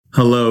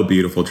Hello,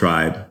 beautiful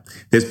tribe.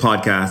 This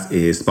podcast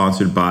is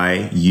sponsored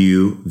by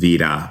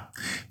Uvita.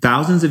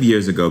 Thousands of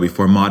years ago,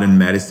 before modern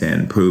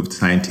medicine proved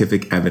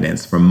scientific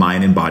evidence for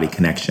mind and body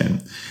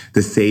connection,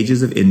 the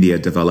sages of India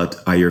developed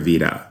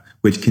Ayurveda,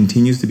 which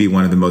continues to be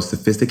one of the most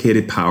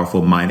sophisticated,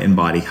 powerful mind and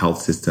body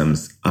health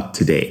systems up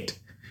to date.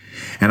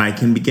 And I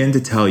can begin to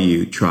tell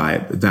you,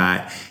 tribe,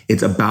 that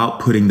it's about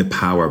putting the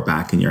power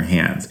back in your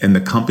hands. And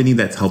the company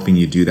that's helping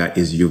you do that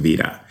is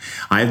Uvita.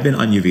 I've been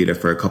on Uvita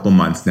for a couple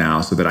months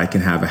now so that I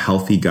can have a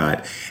healthy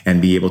gut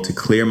and be able to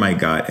clear my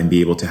gut and be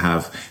able to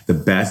have the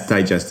best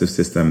digestive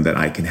system that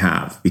I can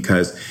have.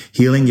 Because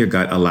healing your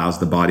gut allows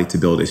the body to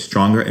build a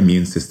stronger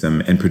immune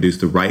system and produce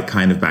the right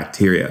kind of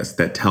bacteria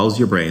that tells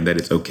your brain that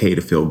it's okay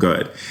to feel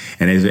good.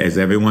 And as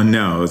everyone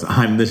knows,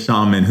 I'm the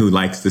shaman who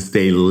likes to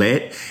stay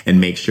lit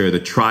and make sure the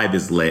tribe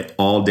is lit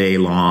all day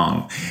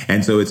long.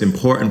 And so it's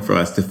important for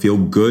us to feel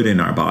good in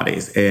our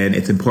bodies. And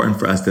it's important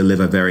for us to live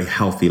a very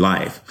healthy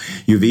life.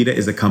 Uvita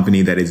is a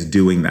company that is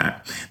doing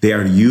that. They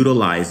are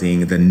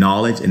utilizing the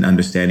knowledge and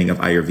understanding of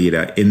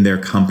Ayurveda in their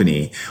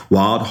company,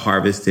 wild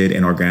harvested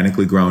and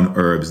organically grown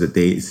herbs that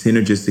they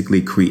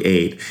synergistically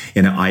create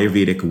in an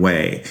Ayurvedic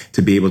way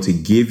to be able to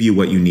give you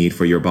what you need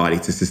for your body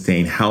to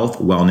sustain health,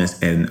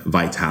 wellness, and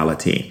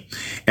vitality.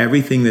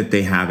 Everything that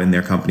they have in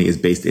their company is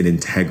based in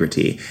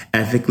integrity,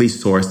 ethically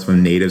sourced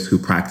from natives who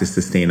practice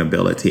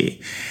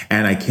sustainability.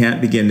 And I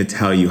can't begin to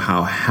tell you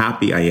how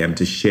happy I am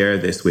to share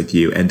this with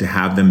you and to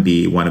have them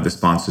be one of the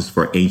sponsors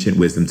for Ancient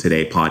Wisdom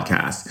Today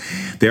podcast.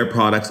 Their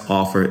products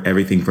offer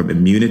everything from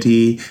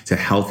immunity to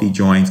healthy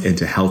joints and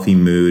to healthy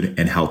mood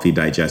and healthy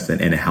digestion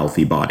and a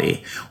healthy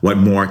body. What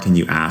more can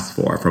you ask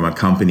for from a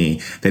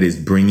company that is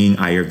bringing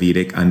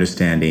Ayurvedic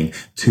understanding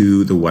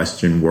to the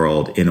Western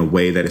world in a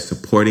way that is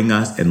supporting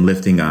us and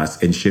lifting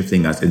us and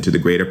shifting us into the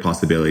greater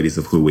possibilities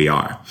of who we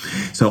are?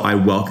 So I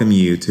welcome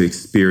you to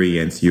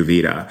experience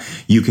Uvita.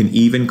 You can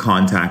even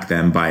contact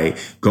them by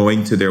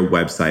going to their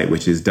website,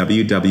 which is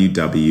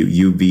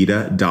www.uvita.com.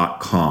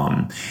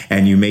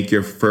 And you make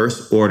your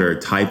first order,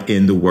 type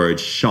in the word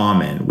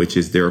shaman, which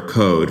is their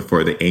code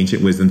for the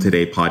Ancient Wisdom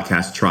Today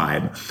podcast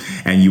tribe.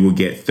 And you will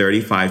get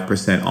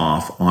 35%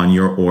 off on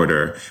your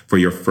order for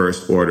your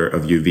first order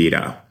of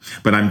Uvita.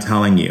 But I'm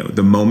telling you,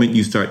 the moment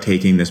you start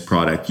taking this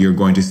product, you're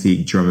going to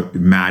see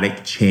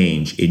dramatic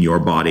change in your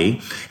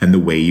body and the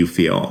way you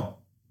feel.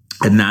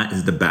 And that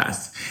is the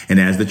best. And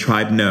as the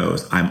tribe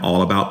knows, I'm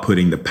all about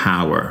putting the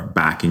power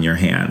back in your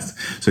hands.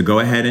 So go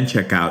ahead and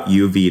check out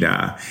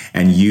Uvita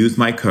and use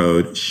my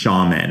code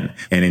SHAMAN.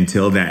 And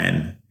until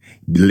then,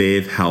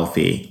 live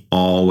healthy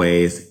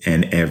always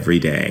and every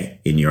day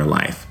in your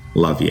life.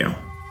 Love you.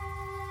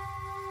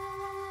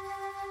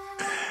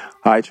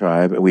 Hi,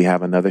 tribe. We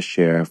have another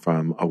share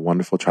from a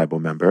wonderful tribal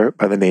member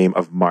by the name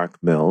of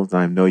Mark Mills.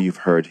 I know you've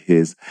heard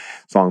his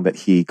song that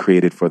he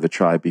created for the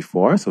tribe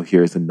before, so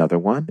here's another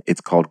one.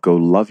 It's called Go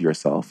Love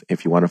Yourself.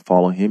 If you want to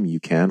follow him, you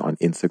can on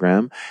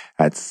Instagram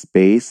at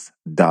Space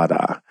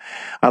Dada.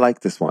 I like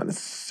this one. It's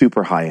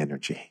super high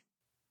energy.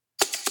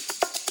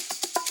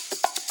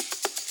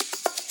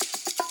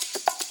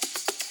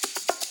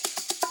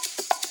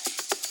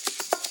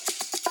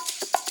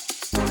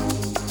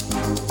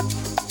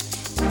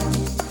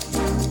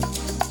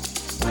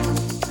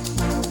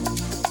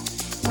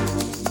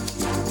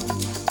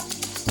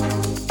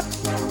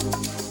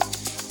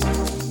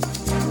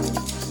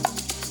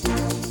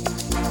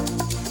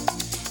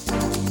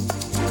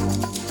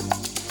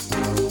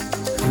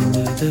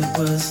 There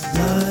was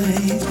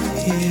life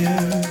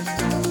here.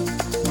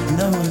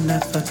 No one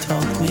ever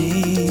told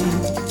me.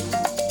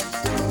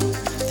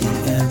 The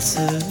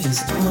answer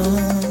is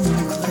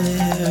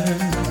unclear.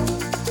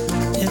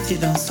 If you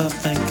don't stop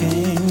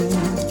thinking,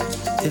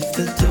 if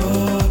the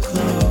door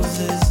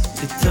closes,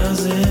 it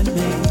doesn't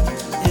mean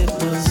it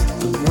was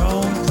the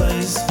wrong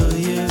place for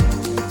you.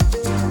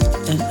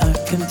 And I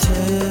can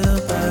tell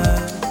by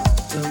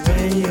the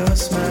way you're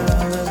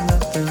smiling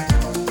that the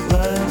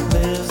light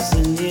lives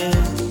in you.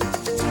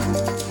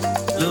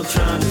 They'll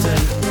try to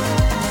take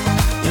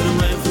it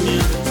away from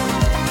you.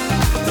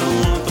 I don't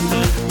want them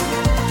to.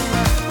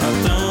 I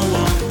don't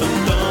want them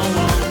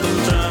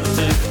try to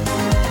take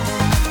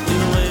it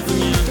away from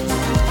you.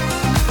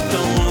 I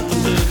don't want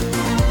them to.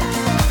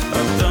 I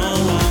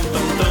don't want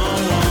them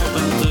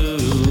to.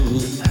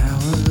 The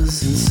power was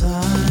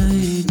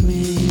inside me,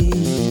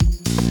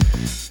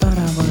 but I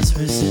was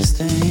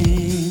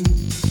resisting.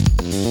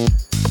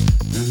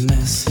 The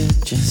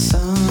message is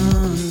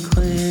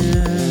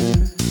unclear.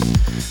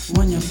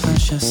 When you're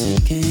pressure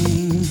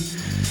seeking,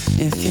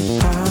 if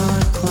your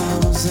heart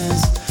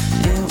closes,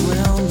 it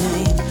will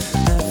mean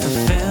that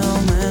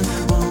fulfillment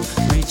won't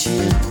reach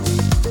you.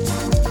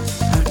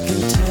 I can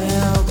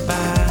tell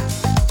by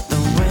the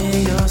way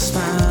you're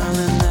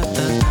smiling that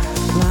the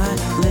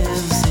light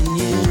lives in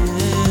you.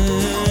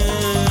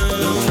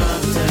 Don't try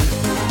to take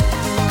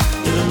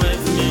it away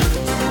from you.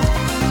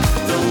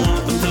 Don't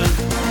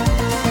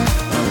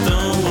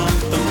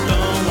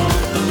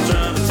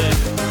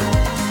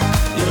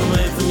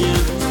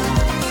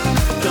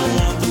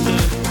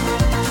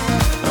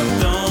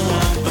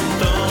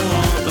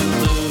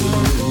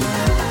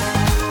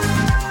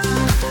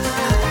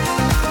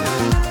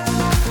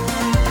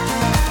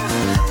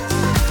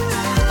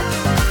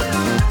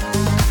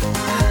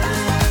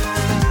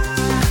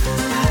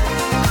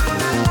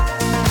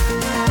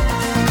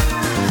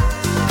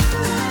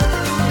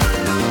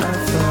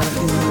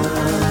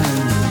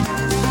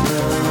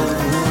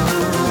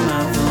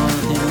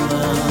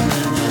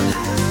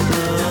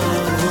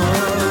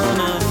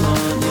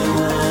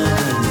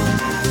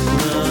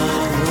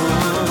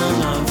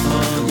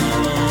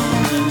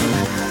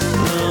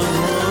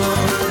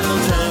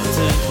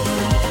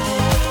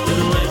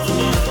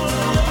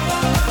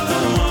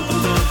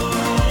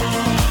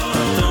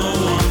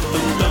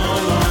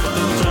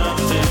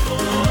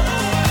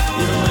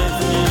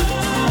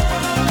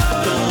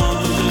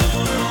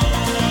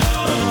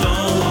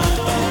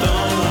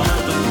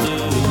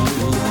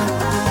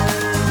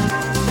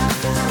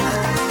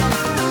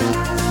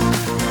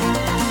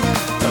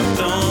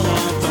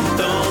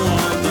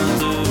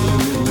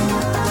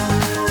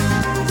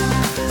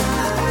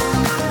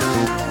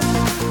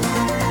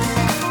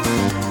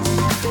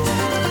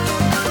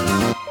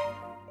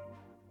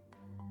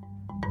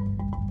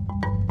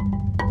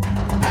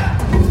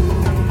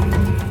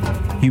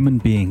Human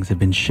beings have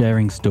been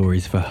sharing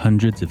stories for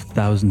hundreds of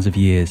thousands of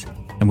years,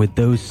 and with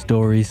those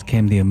stories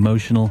came the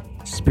emotional,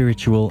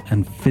 spiritual,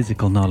 and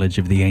physical knowledge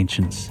of the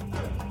ancients.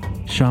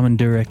 Shaman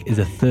Durek is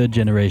a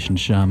third-generation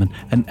shaman,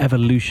 an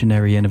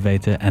evolutionary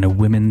innovator, and a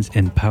women's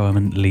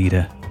empowerment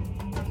leader.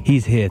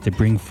 He's here to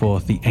bring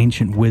forth the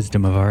ancient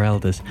wisdom of our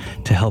elders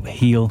to help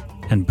heal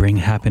and bring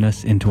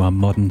happiness into our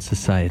modern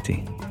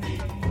society.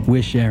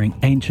 We're sharing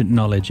ancient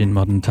knowledge in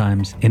modern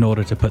times in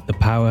order to put the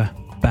power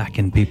back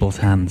in people's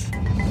hands.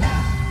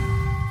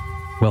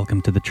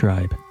 Welcome to the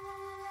tribe.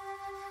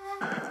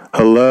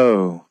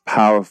 Hello,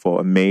 powerful,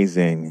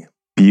 amazing,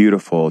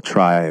 beautiful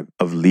tribe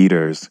of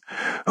leaders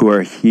who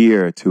are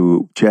here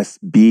to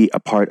just be a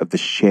part of the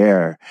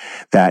share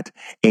that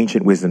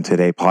Ancient Wisdom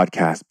Today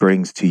podcast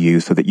brings to you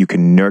so that you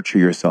can nurture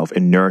yourself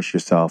and nourish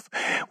yourself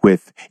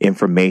with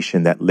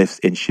information that lifts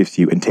and shifts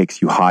you and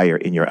takes you higher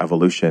in your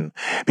evolution.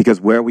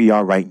 Because where we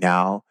are right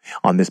now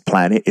on this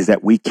planet is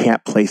that we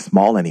can't play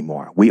small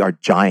anymore. We are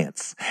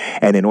giants.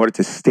 And in order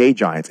to stay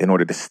giants, in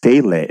order to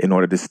stay lit, in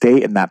order to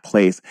stay in that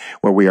place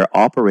where we are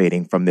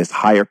operating from this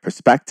higher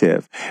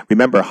perspective,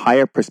 remember,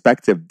 higher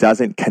perspective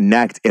doesn't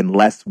connect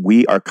unless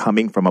we are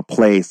coming from a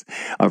place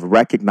of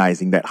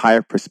recognizing that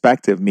higher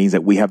perspective means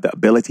that we have the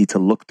ability to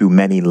look through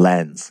many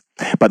lenses.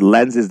 But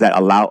lenses that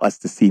allow us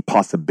to see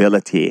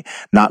possibility,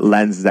 not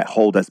lenses that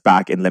hold us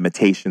back in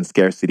limitation,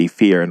 scarcity,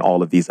 fear, and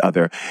all of these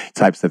other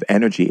types of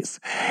energies.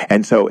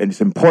 And so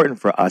it's important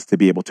for us to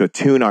be able to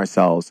attune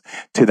ourselves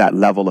to that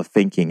level of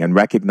thinking and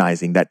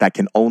recognizing that that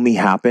can only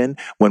happen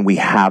when we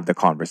have the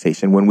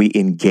conversation, when we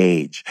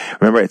engage.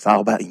 Remember, it's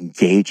all about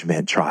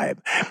engagement,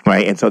 tribe,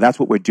 right? And so that's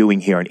what we're doing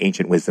here in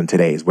Ancient Wisdom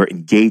Today is we're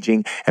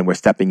engaging and we're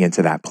stepping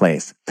into that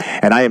place.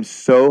 And I am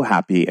so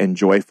happy and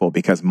joyful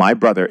because my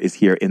brother is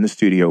here in the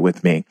studio with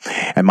me.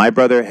 And my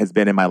brother has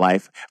been in my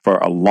life for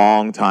a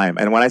long time.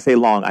 And when I say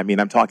long, I mean,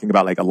 I'm talking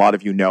about like a lot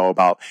of you know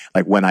about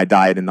like when I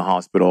died in the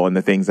hospital and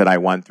the things that I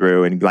went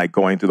through and like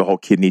going through the whole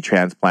kidney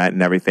transplant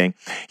and everything.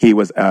 He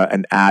was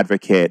an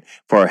advocate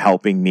for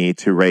helping me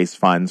to raise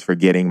funds for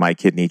getting my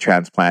kidney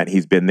transplant.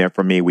 He's been there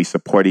for me. We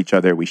support each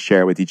other. We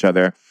share with each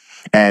other.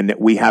 And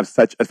we have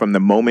from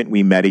the moment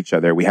we met each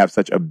other, we have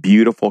such a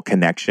beautiful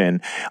connection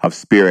of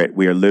spirit.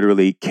 We are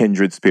literally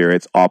kindred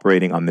spirits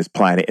operating on this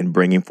planet and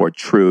bringing forth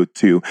truth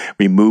to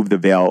remove the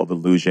veil of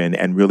illusion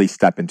and really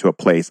step into a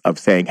place of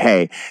saying,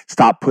 hey,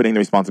 stop putting the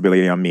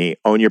responsibility on me.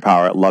 Own your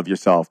power, love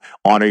yourself,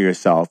 honor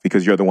yourself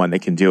because you're the one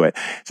that can do it.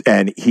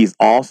 And he's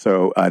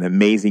also an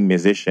amazing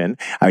musician.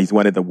 He's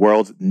one of the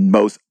world's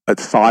most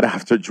sought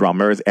after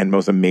drummers and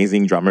most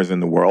amazing drummers in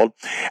the world.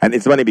 And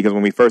it's funny because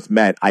when we first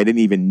met, I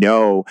didn't even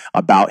know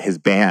about his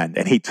band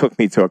and he took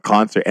me to a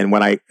concert. And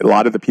when a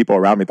lot of the people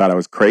around me thought I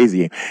was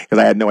crazy because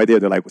I had no idea.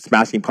 They're like,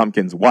 Smashing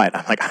Pumpkins, what?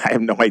 I'm like, I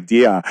have no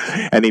idea.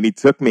 And then he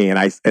took me and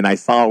I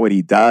saw what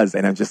he does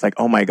and I'm just like,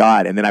 oh my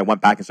God. And then I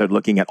went back and started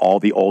looking at all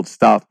the old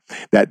stuff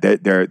that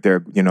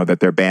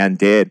their band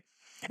did.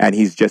 And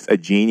he's just a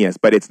genius,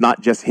 but it's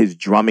not just his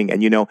drumming.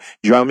 And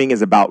drumming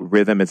is about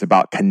rhythm. It's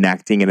about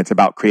connecting and it's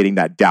about creating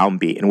that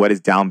downbeat. And what is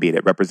downbeat?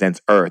 It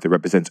represents earth. It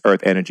represents earth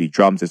energy.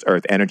 Drums is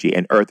earth energy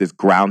and earth is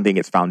grounding.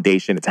 It's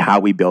foundation. It's how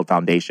we build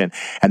foundation.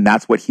 And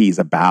that's what he's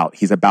about.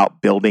 He's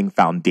about building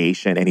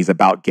foundation and he's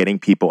about getting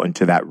people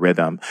into that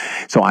rhythm.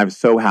 So I'm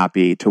so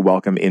happy to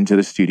welcome into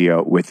the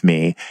studio with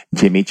me,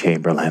 Jimmy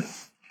Chamberlin.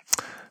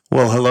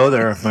 Well, hello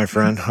there, my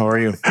friend. How are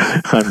you?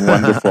 I'm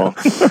wonderful.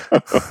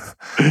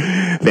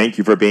 Thank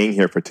you for being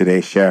here for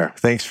today's share.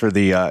 Thanks for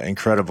the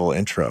incredible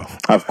intro.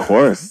 Of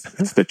course.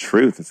 It's the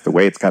truth. It's the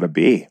way it's got to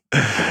be.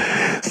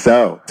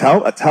 So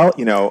tell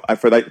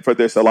for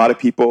there's a lot of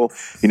people,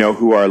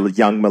 who are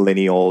young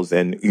millennials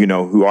and,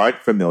 who aren't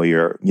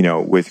familiar,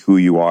 with who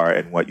you are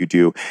and what you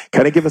do.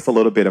 Kind of give us a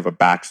little bit of a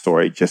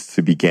backstory just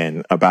to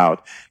begin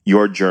about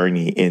your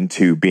journey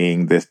into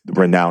being this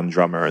renowned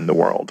drummer in the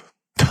world.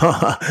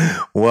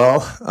 Well,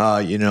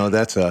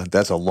 that's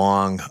a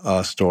long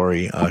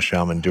story,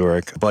 Shaman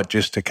Durek, but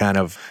just to kind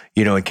of,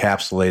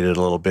 encapsulate it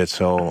a little bit.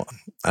 So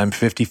I'm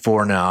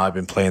 54 now. I've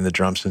been playing the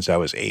drums since I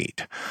was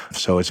 8.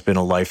 So it's been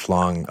a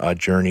lifelong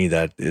journey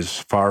that is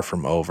far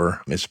from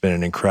over. It's been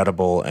an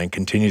incredible and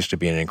continues to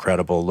be an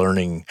incredible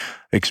learning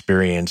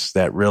experience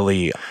that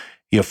really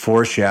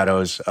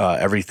foreshadows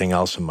everything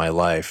else in my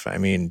life. I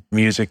mean,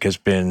 music has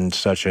been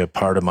such a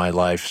part of my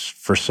life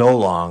for so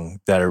long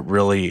that it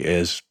really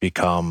is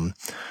become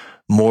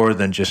more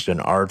than just an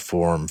art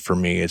form for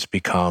me. It's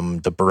become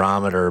the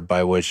barometer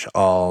by which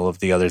all of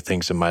the other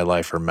things in my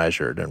life are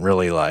measured. And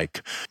really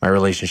like my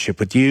relationship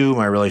with you,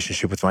 my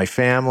relationship with my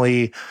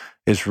family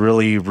is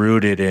really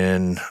rooted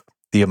in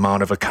the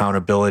amount of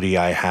accountability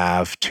I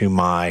have to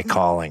my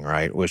calling,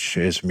 right, which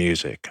is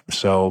music.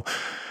 So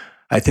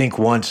I think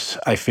once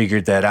I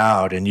figured that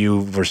out, and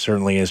you were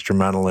certainly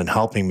instrumental in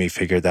helping me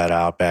figure that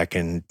out back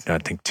in, I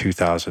think,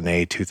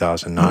 2008,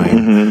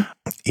 2009,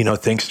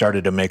 things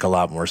started to make a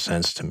lot more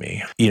sense to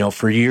me.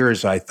 For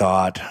years I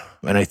thought,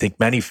 and I think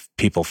many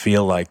people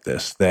feel like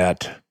this,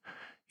 that,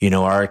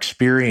 our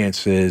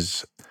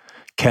experiences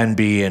can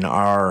be and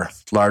are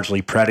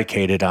largely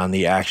predicated on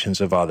the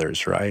actions of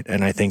others, right?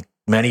 And I think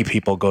many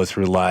people go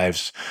through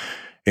lives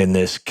in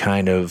this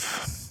kind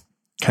of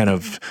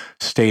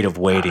state of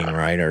waiting,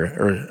 right?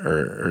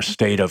 Or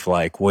state of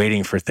like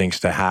waiting for things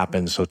to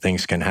happen so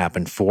things can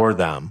happen for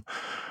them.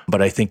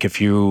 But I think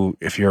if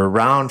you're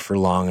around for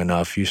long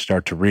enough, you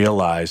start to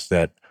realize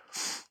that,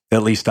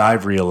 at least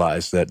I've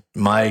realized that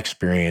my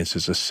experience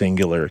is a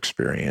singular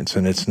experience,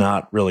 and it's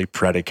not really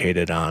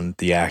predicated on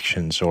the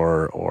actions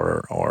or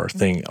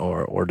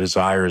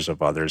desires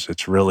of others.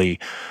 It's really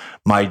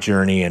my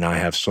journey, and I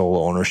have sole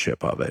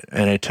ownership of it.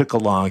 And it took a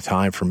long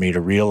time for me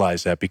to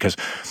realize that, because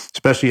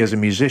especially as a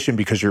musician,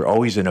 because you're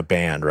always in a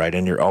band, right?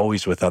 And you're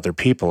always with other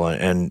people,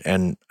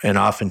 and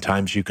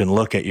oftentimes you can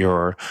look at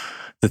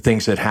the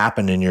things that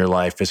happen in your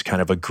life as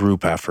kind of a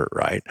group effort,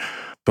 right?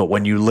 But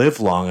when you live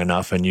long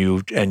enough and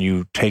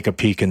you take a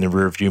peek in the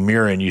rearview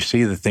mirror and you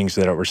see the things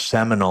that were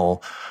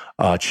seminal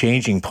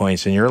changing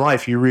points in your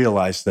life, you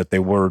realize that they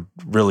were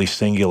really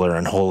singular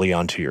and wholly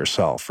unto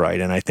yourself, right?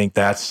 And I think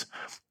that's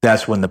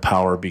when the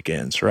power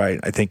begins, right?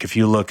 I think if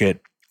you look at,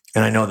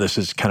 and I know this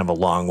is kind of a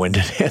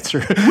long-winded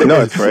answer.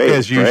 No, it's great.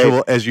 as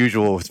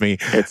usual with me.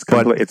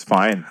 It's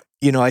fine.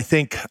 I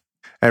think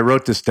I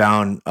wrote this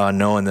down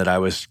knowing that I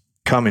was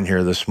coming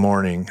here this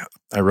morning.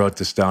 I wrote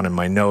this down in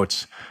my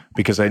notes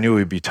because I knew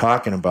we'd be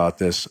talking about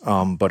this,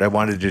 but I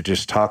wanted to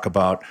just talk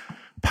about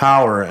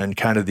power and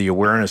kind of the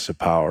awareness of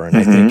power. And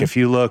I think if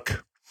you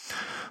look,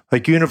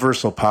 like,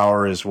 universal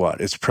power is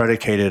what? It's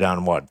predicated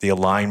on what? The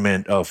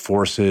alignment of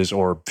forces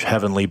or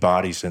heavenly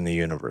bodies in the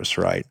universe,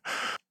 right?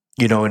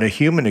 In a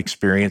human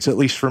experience, at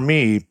least for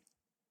me,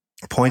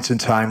 points in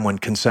time when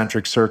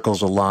concentric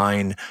circles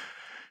align,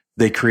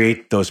 they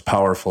create those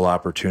powerful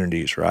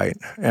opportunities, right?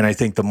 And I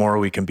think the more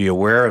we can be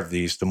aware of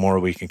these, the more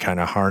we can kind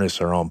of harness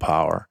our own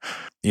power.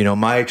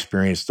 My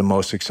experience, the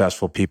most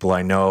successful people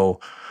I know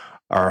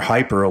are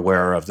hyper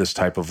aware of this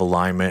type of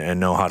alignment and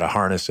know how to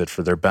harness it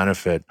for their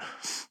benefit.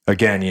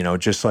 Again,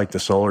 just like the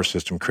solar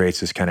system creates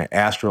this kind of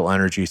astral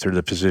energy through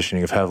the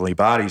positioning of heavenly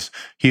bodies,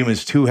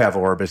 humans too have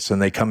orbits, and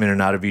they come in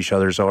and out of each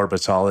other's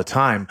orbits all the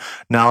time.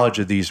 Knowledge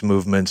of these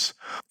movements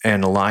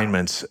and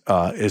alignments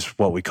is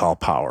what we call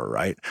power,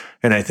 right?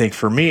 And I think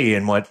for me,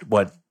 and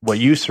what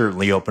you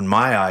certainly opened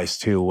my eyes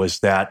to, was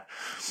that,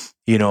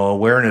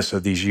 awareness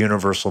of these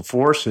universal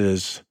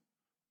forces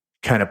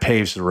kind of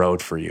paves the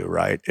road for you,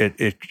 right?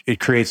 It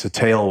creates a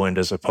tailwind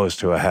as opposed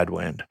to a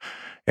headwind.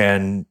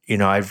 And,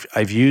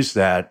 I've used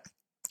that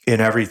in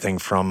everything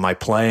from my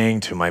playing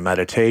to my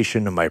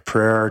meditation to my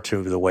prayer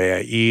to the way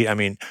I eat. I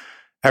mean,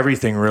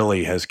 everything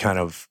really has kind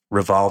of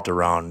revolved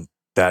around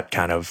that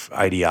kind of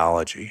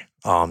ideology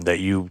that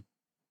you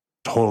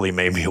totally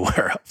made me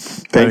aware of.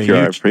 Thank you.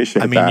 I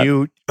appreciate that.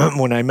 You,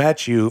 when I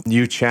met you,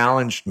 you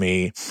challenged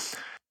me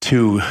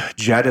to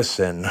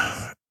jettison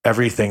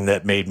everything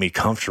that made me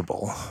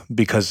comfortable,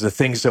 because the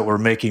things that were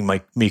making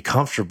me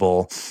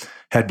comfortable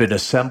had been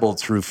assembled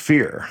through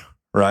fear,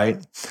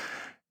 right?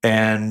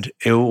 And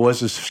it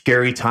was a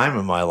scary time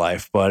in my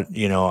life, but,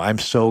 I'm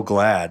so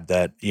glad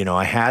that,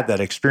 I had that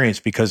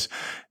experience, because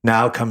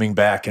now coming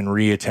back and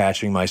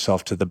reattaching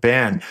myself to the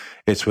band,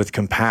 it's with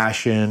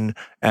compassion,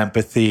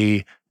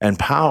 empathy, and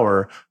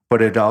power,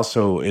 but it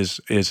also is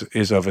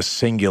of a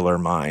singular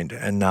mind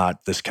and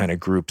not this kind of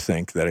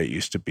groupthink that it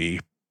used to be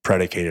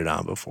predicated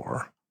on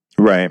before.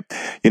 Right.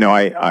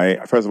 I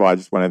first of all, I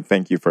just want to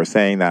thank you for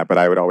saying that, but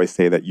I would always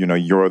say that,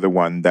 you're the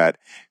one that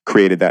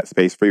created that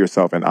space for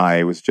yourself, and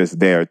I was just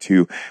there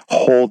to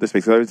hold the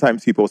space. Other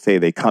times people say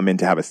they come in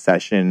to have a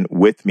session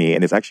with me,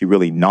 and it's actually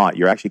really not.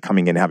 You're actually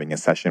coming in having a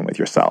session with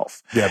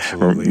yourself. Yeah,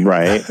 absolutely.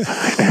 Right.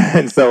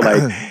 And so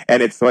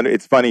and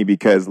it's funny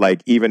because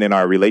even in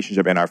our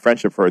relationship and our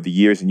friendship for the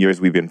years and years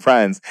we've been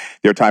friends,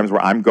 there are times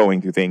where I'm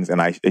going through things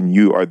and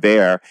you are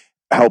there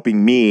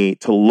helping me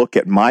to look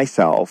at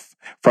myself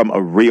from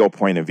a real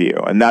point of view.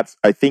 And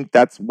I think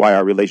that's why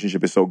our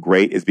relationship is so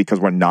great, is because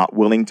we're not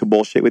willing to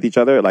bullshit with each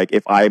other. Like,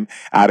 if I'm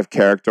out of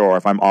character or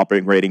if I'm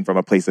operating from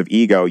a place of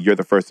ego, you're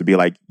the first to be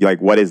like,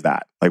 what is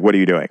that? Like, what are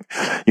you doing?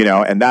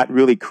 And that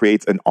really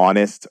creates an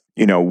honest,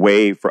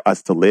 way for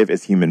us to live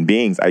as human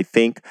beings. I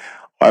think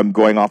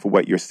going off of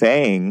what you're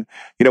saying,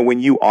 when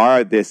you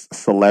are this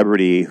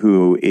celebrity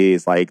who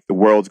is like the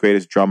world's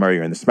greatest drummer,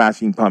 you're in the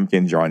Smashing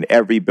Pumpkins, you're on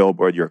every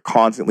billboard, you're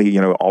constantly,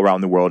 all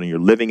around the world, and you're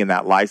living in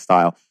that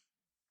lifestyle,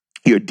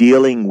 you're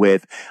dealing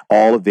with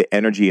all of the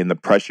energy and the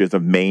pressures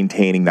of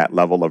maintaining that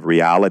level of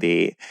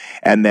reality.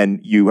 And then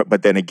you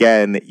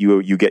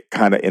get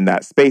kind of in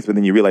that space, but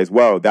then you realize,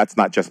 whoa, that's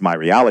not just my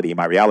reality.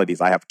 My reality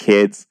is I have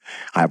kids,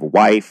 I have a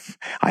wife,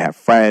 I have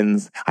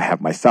friends, I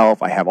have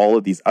myself, I have all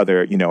of these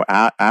other,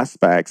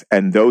 aspects.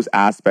 And those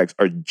aspects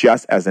are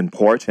just as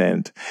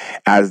important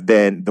as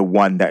then the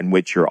one that in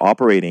which you're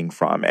operating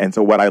from. And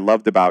so what I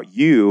loved about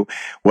you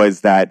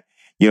was that,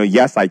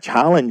 yes, I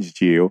challenged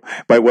you,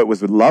 but what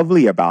was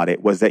lovely about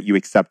it was that you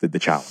accepted the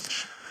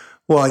challenge.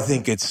 Well, I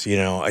think it's,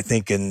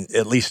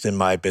 at least in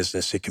my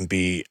business, it can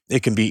be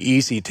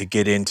easy to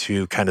get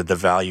into kind of the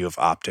value of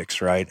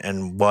optics, right?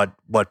 And what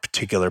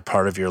particular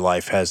part of your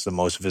life has the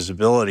most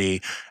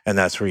visibility, and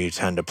that's where you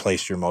tend to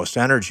place your most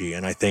energy.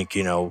 And I think,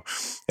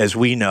 as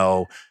we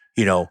know,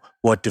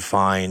 what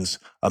defines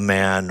a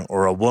man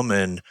or a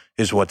woman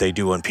is what they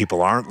do when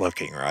people aren't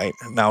looking, right?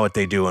 Not what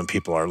they do when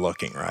people are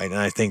looking, right? And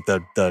I think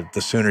the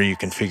sooner you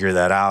can figure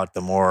that out,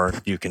 the more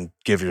you can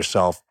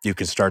you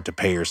can start to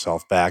pay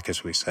yourself back,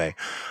 as we say.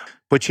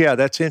 But yeah,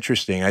 that's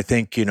interesting. I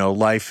think,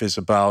 life is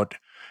about,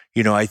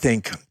 I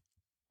think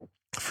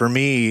for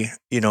me,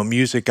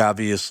 music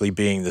obviously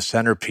being the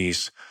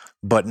centerpiece,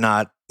 but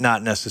not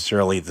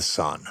necessarily the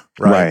sun,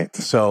 right?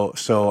 So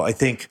I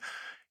think,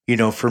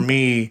 for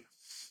me,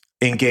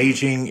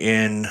 engaging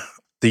in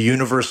the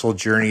universal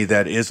journey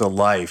that is a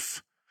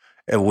life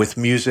with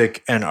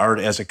music and art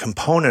as a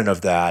component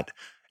of that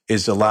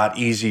is a lot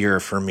easier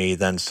for me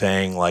than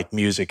saying like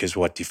music is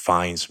what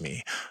defines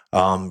me.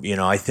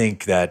 I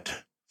think that,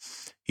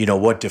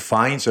 what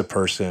defines a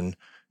person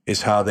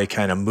is how they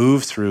kind of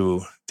move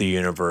through the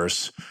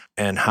universe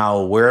and how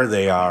aware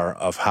they are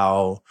of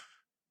how,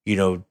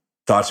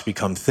 thoughts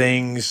become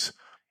things,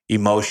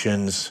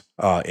 emotions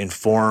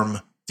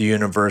inform the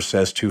universe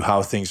as to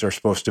how things are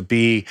supposed to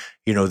be,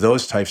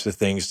 those types of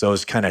things,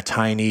 those kind of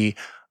tiny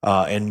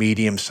and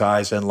medium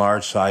size and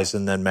large size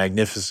and then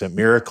magnificent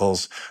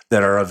miracles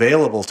that are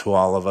available to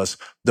all of us,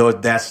 though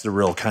that's the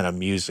real kind of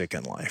music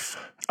in life.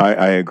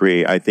 I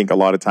agree. I think a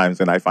lot of times,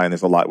 and I find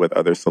this a lot with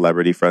other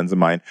celebrity friends of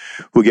mine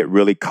who get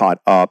really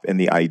caught up in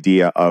the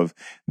idea of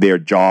their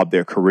job,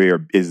 their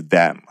career is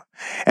them.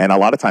 And a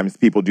lot of times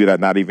people do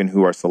that, not even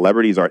who are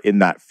celebrities are in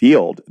that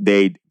field.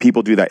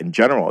 People do that in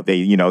general.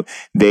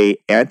 They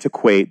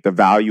antiquate the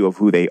value of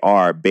who they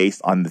are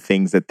based on the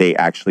things that they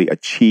actually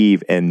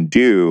achieve and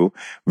do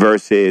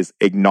versus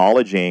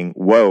acknowledging,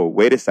 whoa,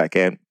 wait a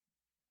second.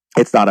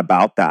 It's not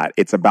about that.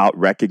 It's about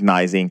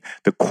recognizing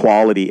the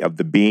quality of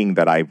the being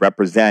that I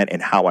represent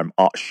and how I'm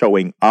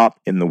showing up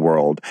in the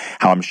world,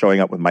 how I'm showing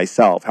up with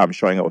myself, how I'm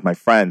showing up with my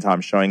friends, how I'm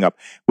showing up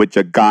with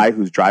a guy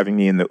who's driving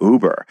me in the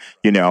Uber,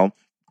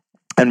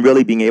 and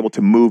really being able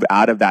to move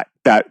out of that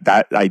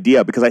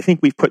idea, because I think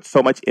we've put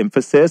so much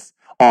emphasis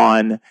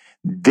on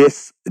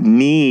this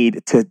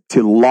need to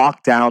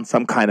lock down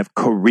some kind of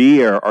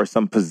career or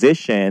some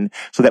position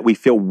so that we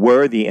feel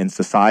worthy in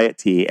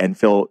society and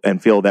feel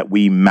that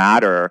we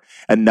matter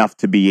enough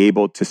to be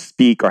able to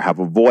speak or have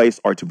a voice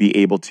or to be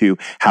able to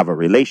have a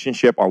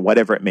relationship or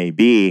whatever it may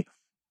be.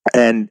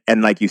 And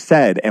like you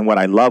said, and what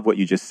I love what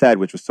you just said,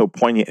 which was so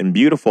poignant and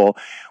beautiful,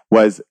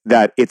 was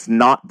that it's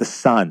not the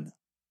sun.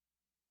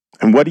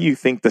 And what do you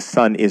think the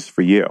sun is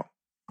for you?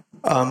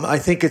 I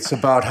think it's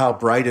about how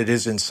bright it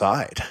is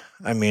inside.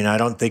 I mean, I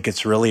don't think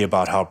it's really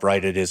about how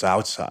bright it is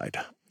outside.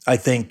 I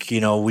think,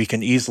 we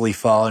can easily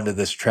fall into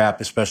this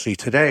trap, especially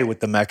today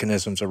with the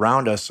mechanisms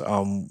around us,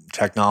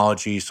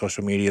 technology,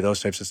 social media,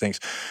 those types of things.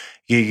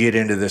 You get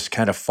into this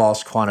kind of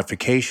false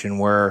quantification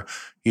where,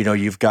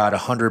 you've got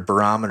 100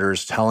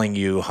 barometers telling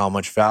you how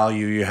much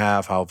value you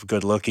have, how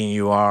good looking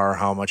you are,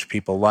 how much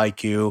people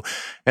like you.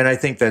 And I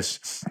think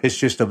that's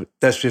just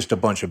a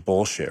bunch of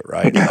bullshit,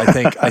 right? I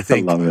think I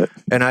love it.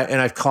 And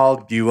I've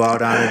called you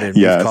out on it and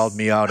yes, you've called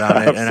me out on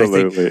it.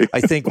 Absolutely. And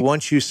I think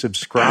once you've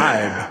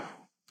subscribed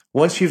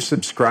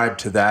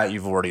to that,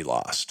 you've already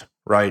lost,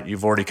 right?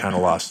 You've already kind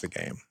of lost the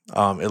game,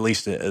 at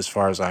least as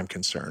far as I'm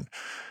concerned.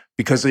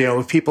 Because,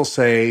 if people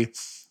say,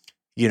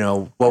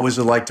 what was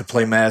it like to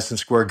play Madison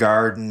Square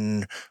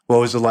Garden? What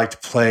was it like to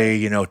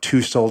play,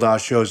 2 sold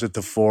out shows at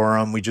the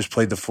Forum? We just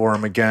played the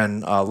Forum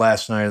again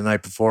last night or the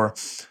night before.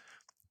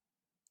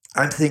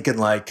 I'm thinking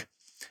like,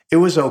 it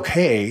was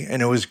okay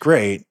and it was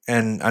great.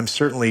 And I'm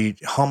certainly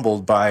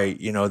humbled by,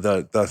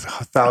 the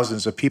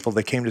thousands of people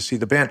that came to see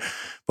the band.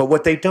 But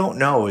what they don't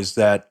know is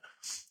that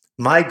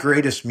my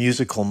greatest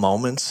musical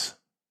moments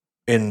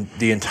in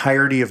the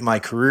entirety of my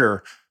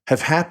career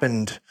have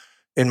happened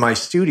in my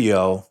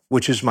studio,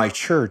 which is my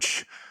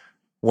church,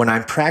 when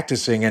I'm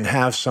practicing and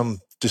have some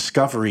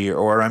discovery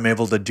or I'm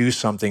able to do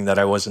something that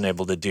I wasn't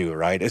able to do,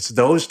 right? It's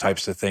those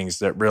types of things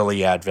that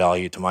really add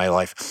value to my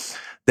life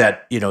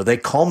that, they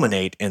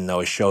culminate in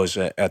those shows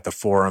at the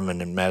Forum and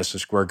in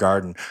Madison Square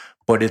Garden,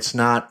 but it's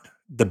not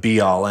the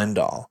be-all,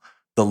 end-all.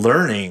 The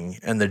learning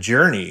and the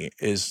journey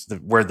is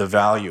where the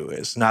value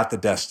is, not the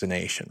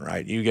destination,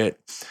 right? You get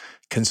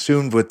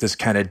consumed with this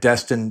kind of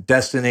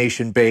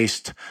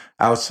destination-based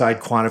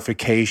outside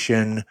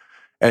quantification.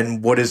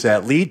 And what does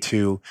that lead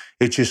to?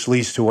 It just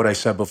leads to what I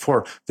said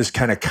before, this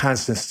kind of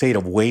constant state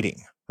of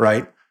waiting,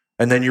 right?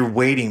 And then you're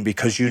waiting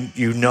because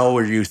you know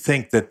or you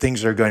think that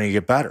things are going to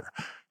get better.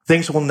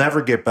 Things will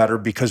never get better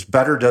because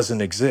better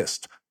doesn't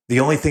exist. The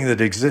only thing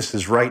that exists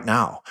is right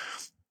now.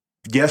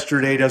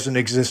 Yesterday doesn't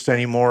exist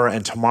anymore,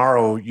 and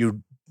tomorrow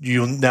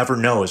you'll never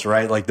know, is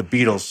right? Like the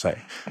Beatles say.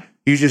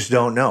 You just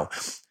don't know.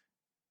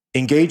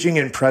 Engaging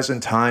in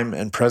present time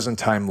and present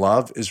time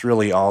love is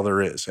really all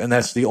there is. And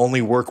that's the only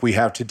work we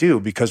have to do,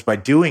 because by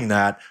doing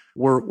that,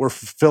 we're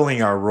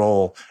fulfilling our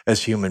role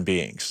as human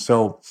beings.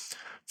 So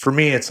for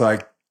me, it's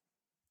like,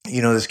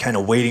 this kind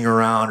of waiting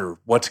around or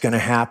what's going to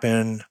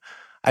happen.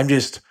 I'm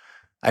just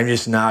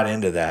not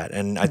into that.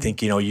 And I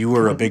think, you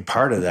were a big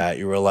part of that.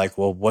 You were like,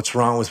 well, what's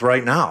wrong with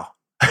right now?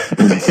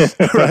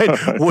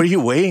 Right? What are you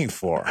waiting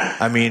for?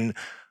 I mean,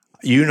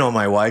 you know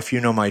my wife, you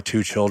know my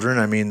 2 children.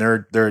 I mean,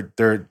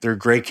 they're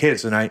great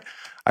kids, and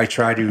I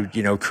try to,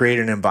 you know, create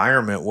an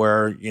environment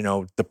where, you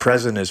know, the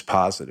present is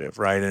positive,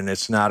 right? And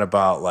it's not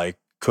about like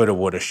coulda,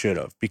 woulda,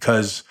 shoulda,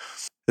 because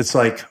it's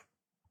like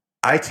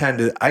I tend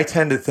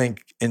to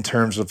think in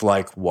terms of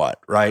like what,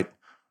 right?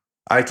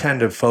 I tend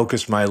to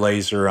focus my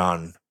laser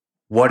on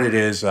what it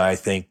is I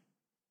think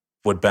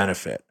would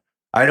benefit.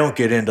 I don't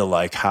get into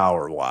like how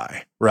or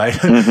why, right?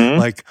 Mm-hmm.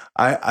 Like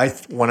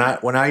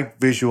when I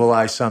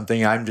visualize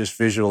something, I'm just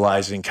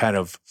visualizing kind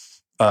of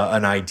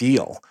an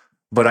ideal,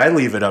 but I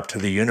leave it up to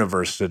the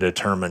universe to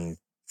determine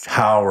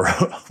how or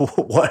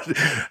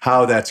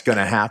how that's going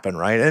to happen,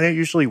 right? And it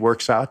usually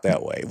works out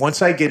that way.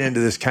 Once I get into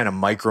this kind of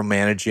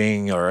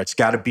micromanaging, or it's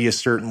got to be a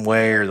certain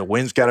way, or the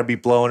wind's got to be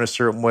blowing a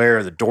certain way,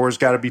 or the door's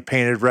got to be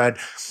painted red,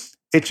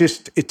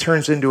 it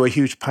turns into a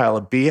huge pile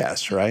of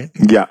BS, right?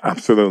 Yeah,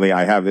 absolutely.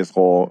 I have this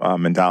whole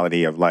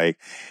mentality of like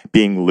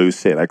being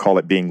lucid. I call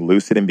it being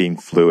lucid and being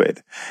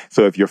fluid.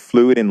 So if you're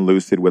fluid and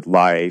lucid with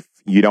life,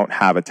 you don't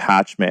have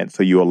attachment.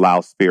 So you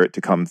allow spirit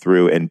to come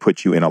through and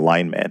put you in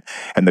alignment.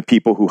 And the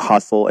people who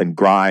hustle and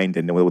grind,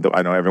 and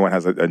I know everyone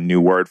has a new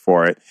word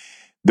for it,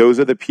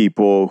 those are the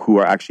people who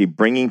are actually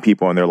bringing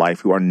people in their life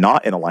who are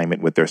not in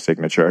alignment with their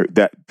signature,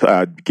 that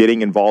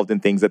getting involved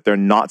in things that they're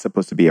not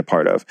supposed to be a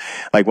part of.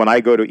 Like when I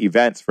go to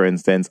events, for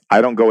instance,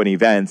 I don't go in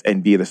events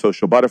and be the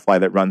social butterfly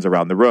that runs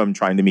around the room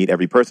trying to meet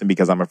every person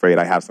because I'm afraid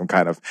I have some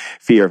kind of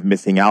fear of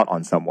missing out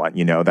on someone,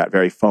 you know, that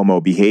very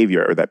FOMO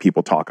behavior that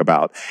people talk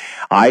about.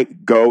 I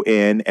go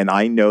in and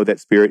I know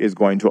that spirit is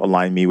going to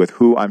align me with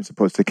who I'm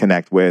supposed to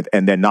connect with,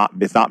 and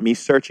it's not me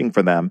searching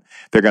for them.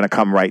 They're going to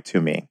come right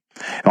to me.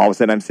 And all of a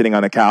sudden, I'm sitting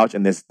on the couch,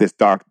 and this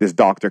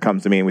doctor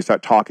comes to me, and we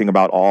start talking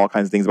about all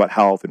kinds of things about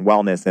health and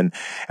wellness, and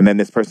then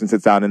this person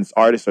sits down, and this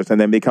artist starts, and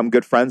then become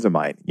good friends of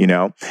mine, you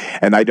know.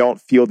 And I don't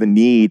feel the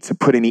need to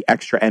put any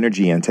extra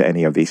energy into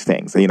any of these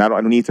things. You know, I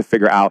don't need to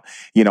figure out,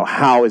 you know,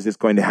 how is this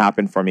going to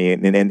happen for me,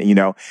 and you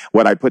know,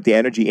 what I put the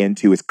energy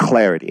into is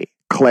clarity.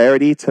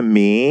 Clarity to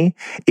me,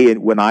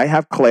 when I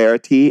have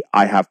clarity,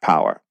 I have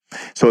power.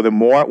 So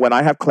when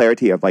I have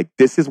clarity of like,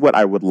 this is what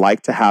I would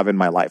like to have in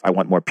my life. I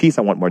want more peace.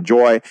 I want more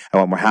joy. I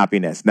want more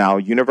happiness. Now,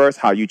 universe,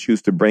 how you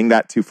choose to bring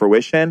that to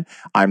fruition,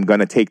 I'm going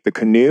to take the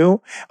canoe.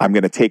 I'm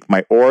going to take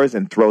my oars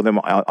and throw them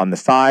out on the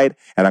side.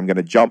 And I'm going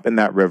to jump in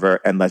that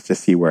river, and let's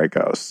just see where it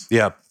goes.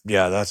 Yeah.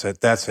 That's it.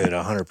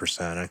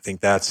 100%. I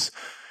think that's,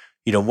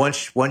 you know,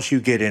 once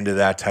you get into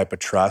that type of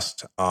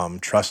trust,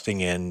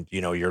 trusting in, you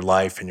know, your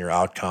life and your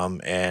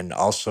outcome, and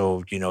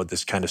also, you know,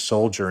 this kind of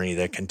soul journey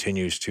that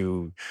continues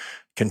to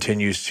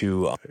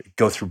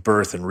go through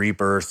birth and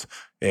rebirth,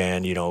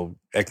 and, you know,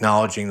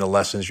 acknowledging the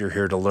lessons you're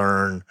here to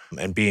learn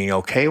and being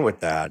okay with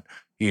that,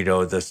 you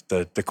know,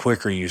 the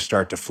quicker you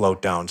start to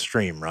float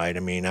downstream, right? I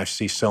mean, I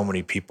see so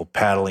many people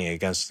paddling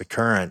against the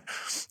current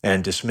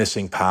and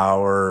dismissing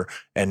power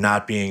and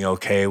not being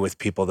okay with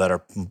people that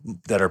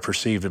are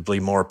perceivably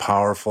more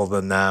powerful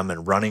than them,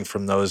 and running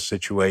from those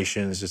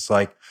situations. It's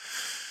like,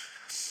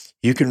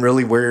 you can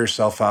really wear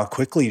yourself out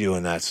quickly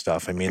doing that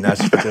stuff. I mean,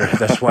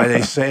 that's why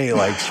they say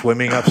like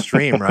swimming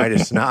upstream, right?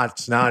 It's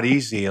not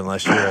easy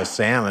unless you're a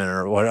salmon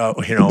or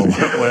what, you know,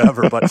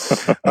 whatever.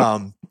 But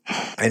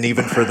and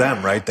even for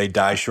them, right, they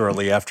die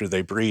shortly after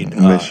they breed.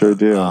 They sure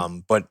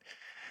do. But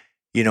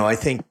you know, I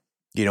think,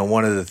 you know,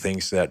 one of the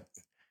things that,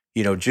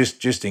 you know,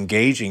 just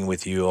engaging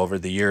with you over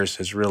the years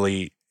has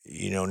really,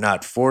 you know,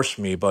 not forced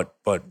me, but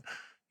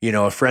you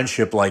know, a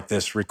friendship like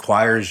this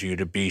requires you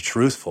to be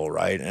truthful,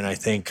 right? And I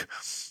think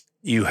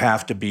you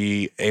have to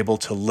be able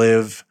to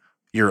live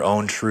your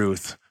own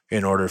truth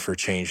in order for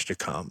change to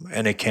come.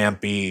 And it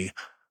can't be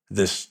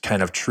this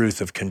kind of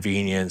truth of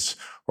convenience,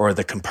 or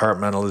the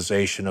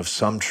compartmentalization of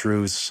some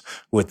truths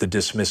with the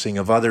dismissing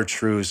of other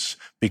truths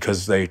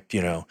because they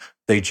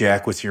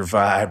jack with your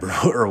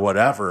vibe or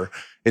whatever.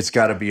 It's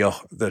got to be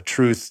the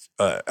truth,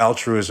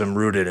 altruism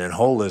rooted in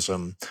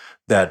holism,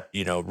 that,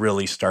 you know,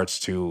 really starts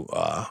to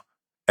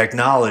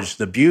acknowledge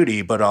the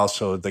beauty, but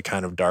also the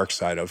kind of dark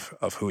side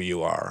of who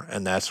you are.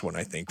 And that's when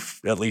I think,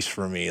 at least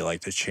for me,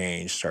 like the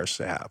change starts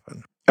to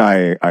happen.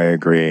 I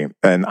agree.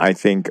 And I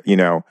think, you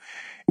know,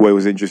 what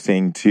was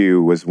interesting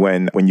too was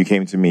when you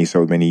came to me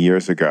so many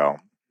years ago,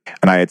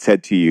 and I had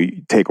said to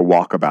you, take a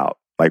walkabout.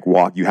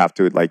 You have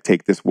to like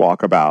take this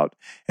walkabout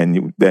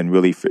and then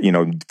really, you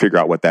know, figure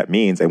out what that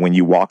means. And when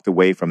you walked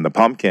away from the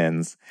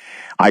pumpkins,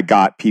 I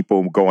got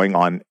people going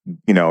on,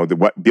 you know,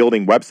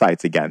 building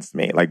websites against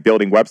me, like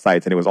building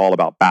websites. And it was all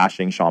about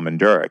bashing Shaman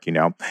Durek, you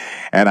know.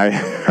 And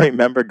I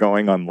remember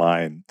going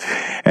online,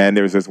 and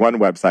there was this one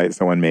website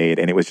someone made,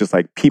 and it was just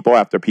like people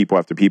after people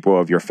after people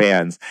of your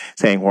fans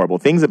saying horrible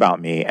things about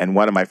me. And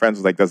one of my friends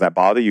was like, does that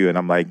bother you? And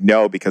I'm like,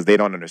 no, because they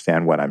don't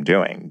understand what I'm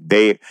doing.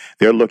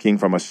 They're looking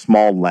from a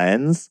small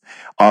lens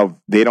of,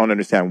 they don't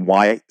understand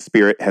why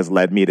spirit has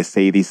led me to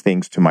say these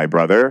things to my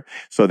brother,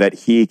 so that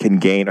he can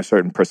gain a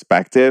certain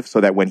perspective, so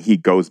that when he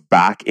goes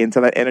back into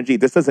that energy,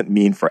 this doesn't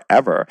mean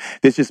forever.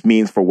 This just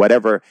means for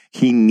whatever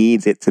he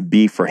needs it to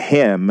be for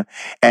him.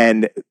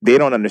 And they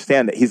don't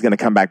understand that he's going to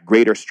come back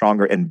greater,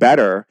 stronger, and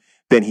better,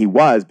 than he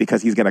was,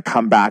 because he's going to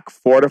come back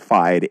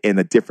fortified in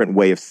a different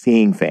way of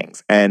seeing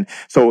things. And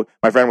so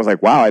my friend was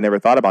like, wow, I never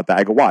thought about that.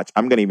 I go, watch,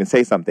 I'm going to even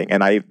say something.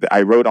 And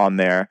I wrote on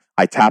there,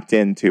 I tapped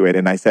into it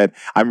and I said,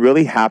 I'm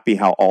really happy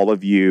how all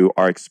of you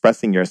are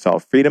expressing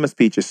yourself. Freedom of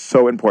speech is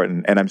so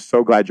important. And I'm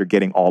so glad you're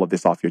getting all of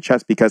this off your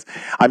chest, because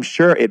I'm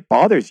sure it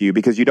bothers you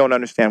because you don't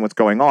understand what's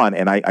going on.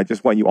 And I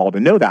just want you all to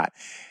know that.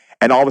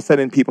 And all of a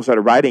sudden, people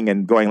started writing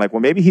and going like, well,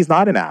 maybe he's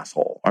not an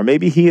asshole, or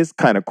maybe he is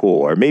kind of cool,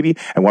 or maybe,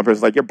 and one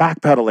person's like, you're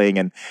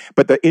backpedaling.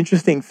 But the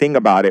interesting thing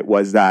about it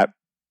was that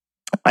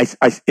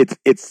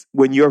it's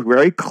when you're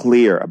very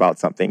clear about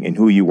something and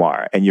who you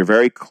are, and you're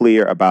very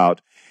clear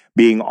about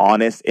being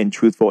honest and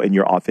truthful in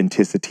your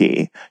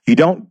authenticity, you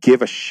don't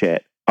give a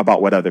shit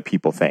about what other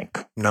people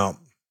think. No,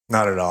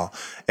 not at all.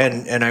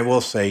 And I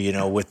will say,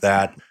 with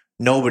that,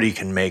 nobody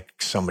can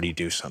make somebody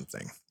do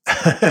something.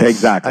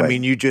 Exactly. I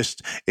mean,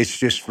 it's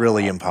just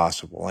really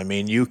impossible. I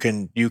mean, you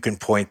can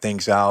point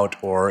things out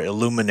or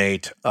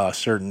illuminate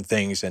certain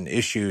things and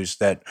issues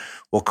that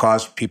will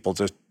cause people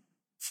to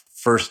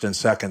first and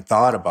second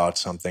thought about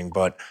something,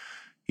 but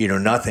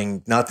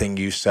nothing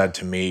you said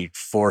to me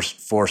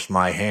forced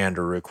my hand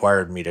or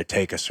required me to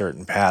take a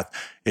certain path.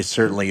 It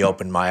certainly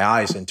opened my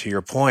eyes. And to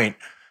your point,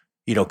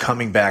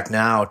 coming back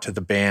now to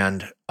the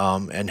band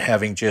and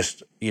having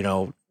just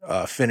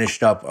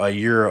finished up a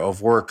year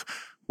of work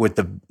with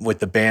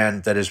the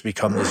band that has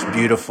become this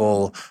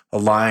beautiful,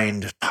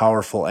 aligned,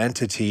 powerful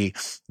entity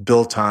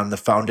built on the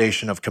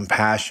foundation of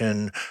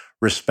compassion,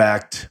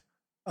 respect,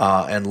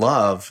 and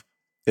love,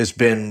 has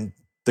been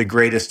the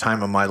greatest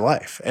time of my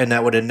life. And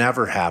that would have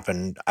never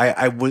happened.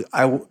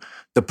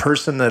 The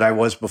person that I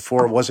was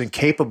before wasn't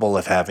capable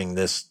of having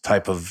this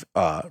type of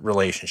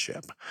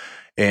relationship.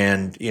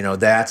 And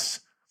that's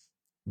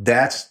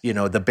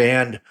the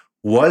band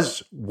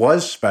was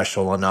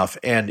special enough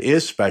and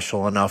is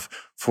special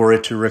enough for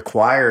it to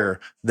require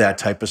that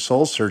type of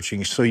soul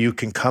searching, so you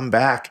can come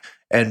back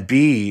and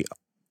be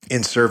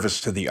in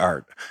service to the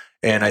art.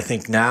 And I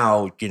think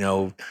now,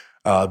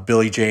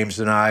 Billy James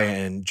and I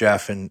and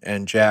Jeff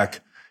and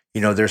Jack,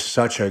 there's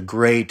such a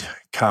great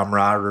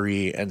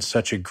camaraderie and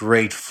such a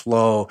great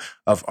flow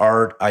of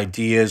art,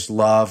 ideas,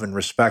 love, and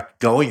respect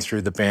going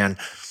through the band.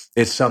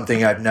 It's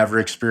something I've never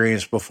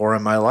experienced before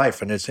in my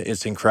life, and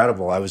it's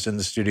incredible. I was in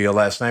the studio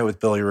last night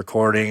with Billy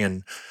recording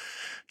and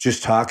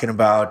just talking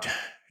about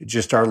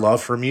just our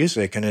love for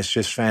music, and it's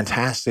just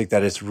fantastic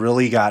that it's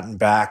really gotten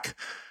back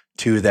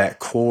to that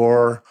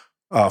core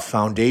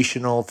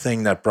foundational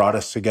thing that brought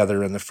us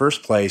together in the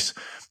first place,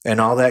 and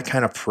all that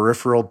kind of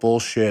peripheral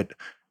bullshit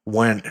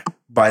went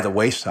by the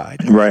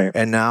wayside. Right.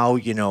 And now,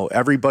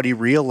 everybody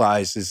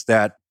realizes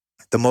that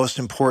the most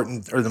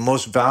important or the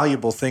most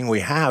valuable thing we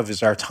have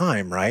is our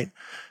time, right?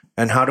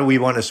 And how do we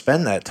want to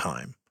spend that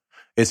time?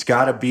 It's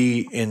got to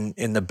be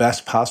in the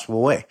best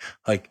possible way.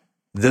 Like,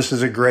 this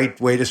is a great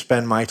way to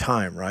spend my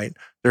time, right?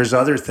 There's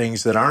other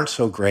things that aren't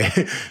so great,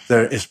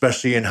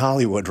 especially in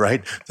Hollywood,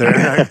 right? There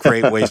aren't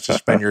great ways to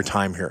spend your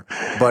time here.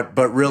 But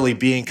really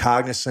being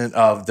cognizant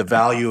of the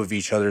value of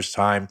each other's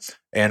time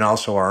and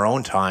also our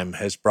own time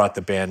has brought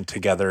the band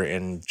together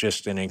in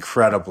just an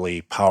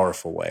incredibly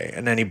powerful way.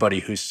 And anybody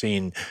who's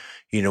seen,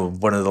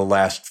 one of the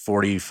last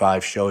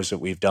 45 shows that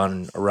we've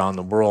done around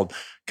the world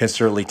can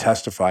certainly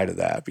testify to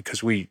that,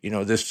 because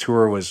this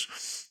tour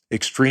was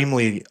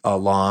extremely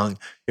long.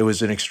 It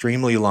was an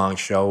extremely long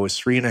show. It was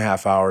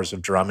 3.5 hours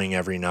of drumming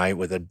every night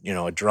with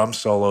a drum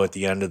solo at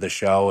the end of the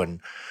show. And,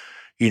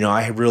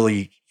 I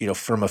really,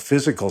 from a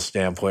physical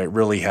standpoint,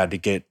 really had to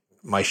get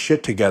my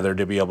shit together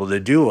to be able to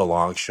do a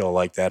long show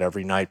like that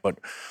every night. But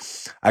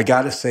I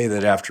got to say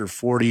that after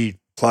 40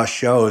 plus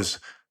shows,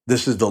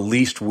 this is the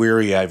least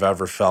weary I've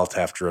ever felt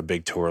after a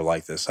big tour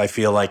like this. I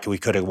feel like we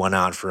could have went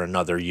on for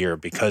another year,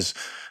 because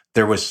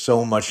there was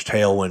so much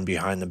tailwind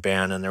behind the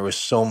band and there was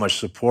so much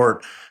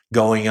support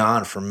going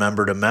on from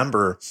member to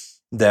member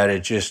that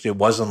it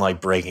wasn't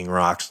like breaking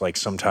rocks like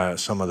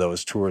sometimes some of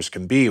those tours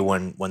can be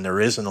when there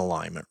is an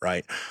alignment,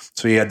 right?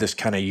 So you had this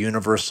kind of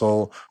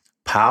universal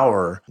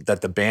power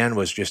that the band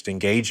was just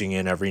engaging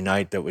in every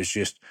night that was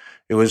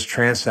it was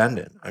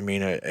transcendent. I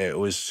mean, it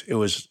was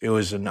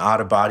an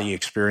out of body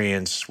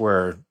experience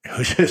where it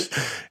was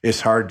it's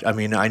hard. I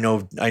mean, I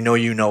know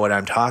what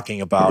I'm talking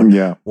about.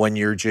 Yeah. When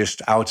you're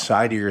just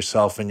outside of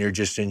yourself and you're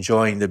just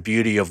enjoying the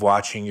beauty of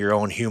watching your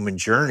own human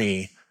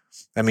journey.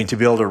 I mean, to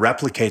be able to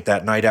replicate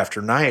that night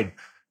after night,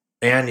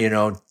 and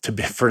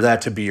for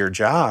that to be your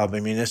job, I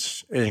mean,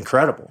 it's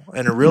incredible,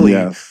 and it really.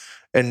 Yes.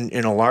 And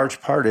in a large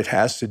part, it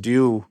has to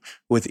do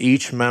with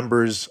each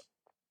member's,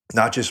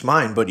 not just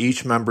mine, but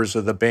each members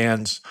of the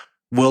band's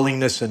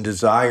willingness and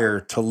desire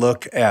to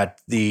look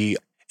at the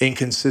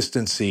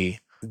inconsistency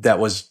that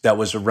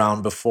was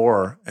around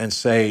before and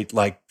say,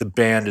 like, the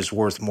band is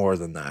worth more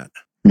than that.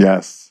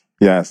 Yes.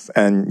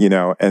 And,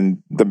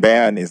 and the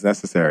band is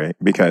necessary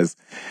because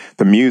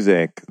the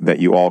music that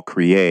you all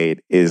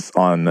create is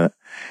on a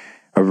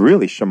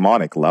really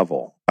shamanic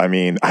level. I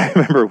mean, I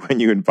remember when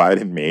you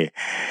invited me,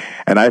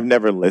 and I've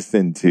never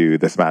listened to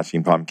the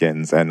Smashing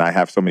Pumpkins, and I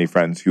have so many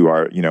friends who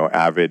are,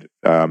 avid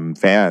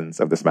fans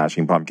of the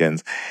Smashing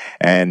Pumpkins,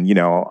 and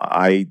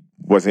I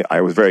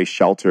was very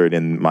sheltered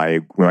in my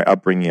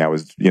upbringing. I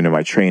was,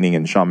 my training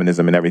in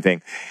shamanism and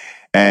everything,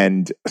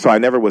 and so I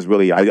never was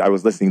really. I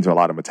was listening to a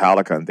lot of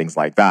Metallica and things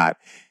like that,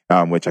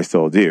 which I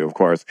still do, of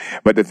course.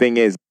 But the thing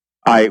is,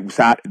 I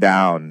sat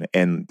down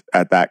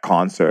at that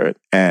concert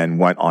and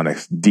went on a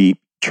deep,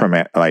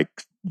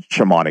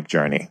 shamanic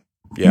journey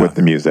with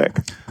the music.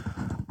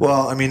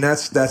 Well, I mean,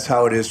 that's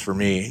how it is for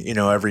me.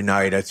 Every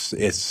night it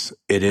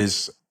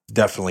is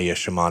definitely a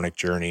shamanic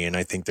journey, and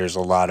I think there's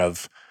a lot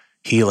of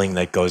healing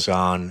that goes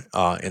on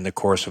in the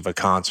course of a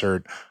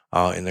concert,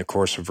 in the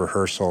course of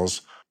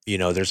rehearsals.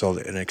 There's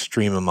an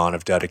extreme amount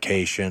of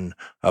dedication,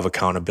 of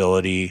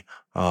accountability,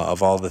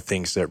 of all the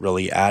things that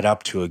really add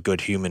up to a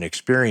good human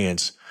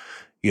experience.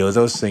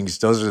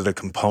 Those are the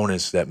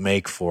components that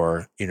make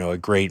for, a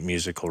great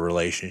musical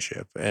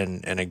relationship.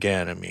 And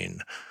again, I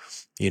mean,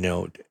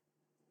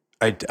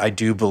 I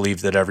do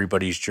believe that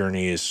everybody's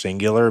journey is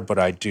singular, but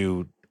I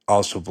do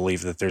also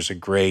believe that there's a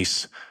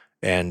grace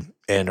and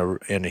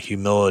a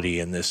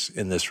humility in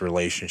this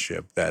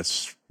relationship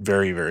that's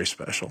very, very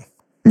special.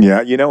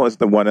 Yeah, was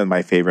one of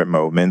my favorite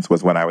moments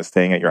was when I was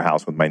staying at your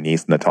house with my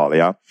niece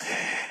Natalia,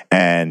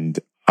 and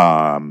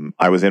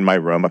I was in my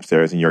room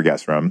upstairs in your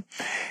guest room,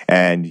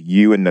 and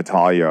you and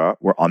Natalia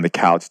were on the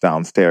couch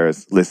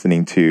downstairs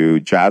listening to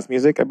jazz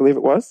music, I believe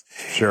it was.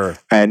 Sure.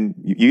 And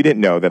you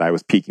didn't know that I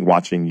was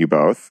watching you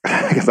both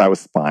because I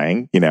was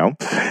spying,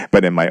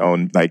 but in my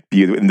own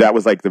beauty. And that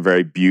was the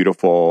very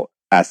beautiful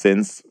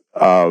essence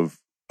of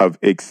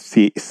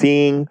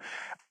seeing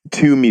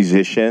two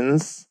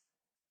musicians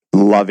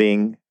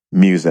loving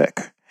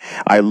music.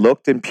 I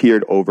looked and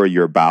peered over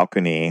your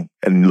balcony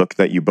and looked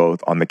at you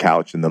both on the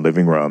couch in the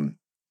living room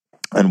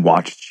and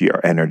watched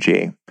your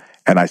energy.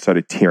 And I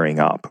started tearing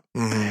up.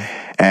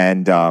 Mm-hmm.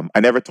 And I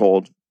never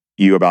told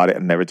you about it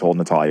and never told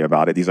Natalia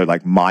about it. These are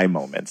my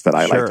moments that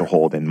I like to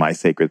hold in my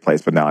sacred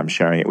place, but now I'm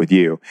sharing it with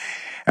you.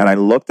 And I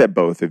looked at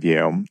both of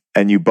you,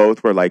 and you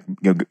both were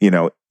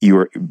you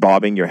were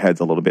bobbing your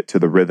heads a little bit to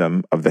the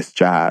rhythm of this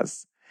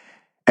jazz.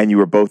 And you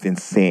were both in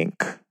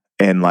sync.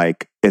 And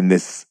in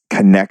this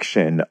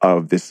connection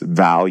of this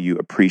value,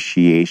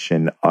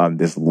 appreciation,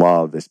 this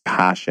love, this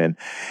passion.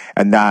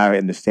 And now I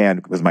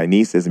understand, because my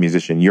niece is a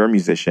musician, you're a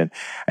musician.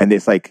 And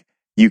it's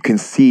you can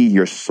see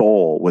your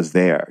soul was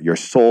there. Your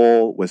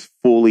soul was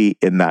fully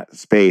in that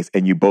space,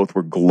 and you both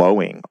were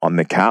glowing on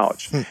the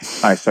couch.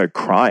 I started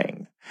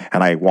crying.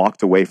 And I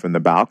walked away from the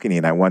balcony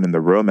and I went in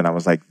the room and I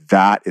was like,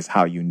 that is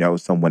how you know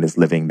someone is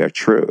living their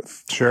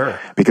truth. Sure.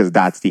 Because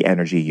that's the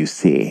energy you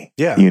see.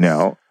 Yeah.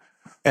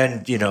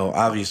 And,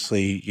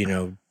 obviously,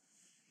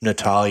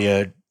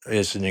 Natalia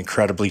is an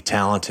incredibly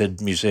talented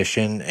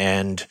musician,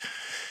 and,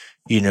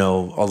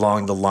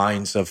 along the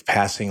lines of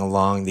passing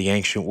along the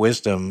ancient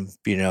wisdom,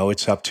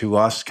 it's up to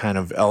us kind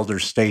of elder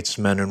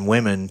statesmen and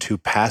women to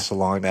pass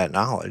along that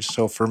knowledge.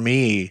 So for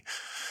me,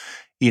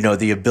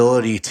 the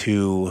ability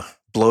to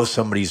blow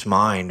somebody's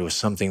mind with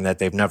something that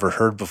they've never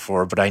heard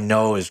before, but I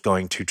know is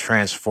going to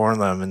transform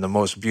them in the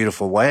most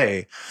beautiful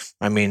way.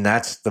 I mean,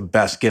 that's the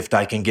best gift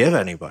I can give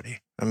anybody.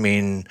 I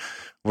mean,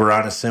 we're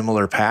on a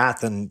similar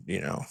path, and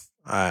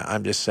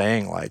I'm just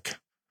saying,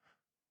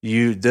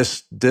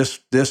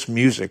 this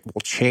music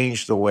will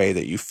change the way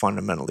that you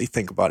fundamentally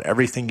think about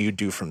everything you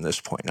do from this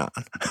point on.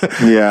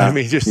 Yeah, I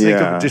mean, just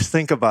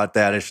think about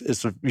that.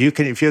 If you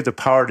have the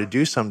power to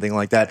do something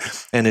like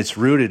that, and it's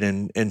rooted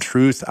in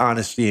truth,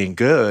 honesty, and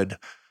good,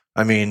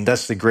 I mean,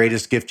 that's the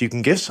greatest gift you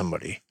can give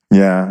somebody.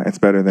 Yeah, it's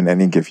better than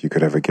any gift you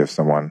could ever give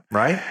someone.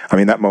 Right? I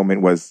mean, that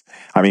moment was,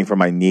 for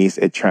my niece,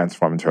 it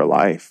transformed her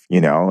life,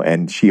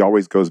 and she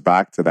always goes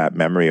back to that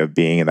memory of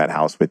being in that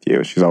house with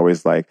you. She's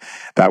always that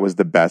was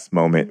the best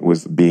moment,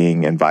 was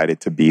being invited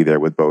to be there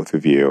with both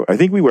of you. I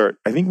think we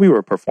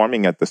were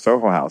performing at the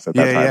Soho House at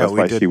that time. That's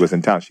why she was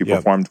in town. She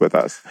performed with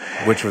us.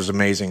 Which was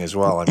amazing as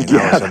well. I mean,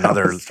 that was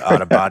another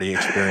out-of-body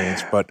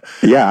experience. But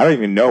yeah, I don't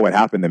even know what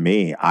happened to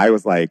me. I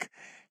was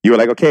you were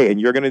okay,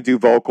 and you're going to do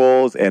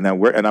vocals, and I'm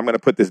going to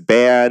put this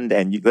band,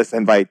 and let's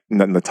invite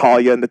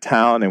Natalia into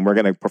town, and we're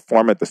going to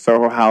perform at the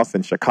Soho House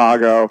in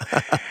Chicago.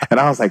 And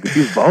I was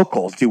do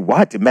vocals, do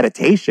what? Do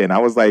meditation? I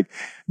was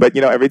but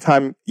every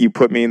time you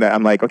put me in that,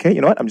 I'm okay,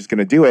 you know what? I'm just going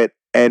to do it.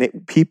 And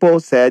people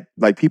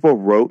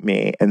wrote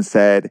me and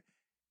said,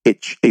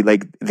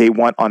 they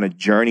went on a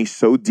journey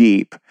so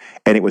deep,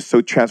 and it was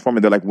so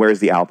transformative. They're where's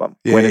the album?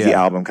 When is the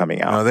album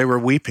coming out? No, they were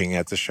weeping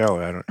at the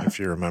show. I don't know if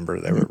you remember.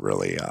 They were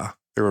really...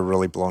 They were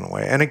really blown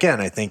away. And again,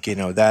 I think,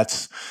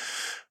 that's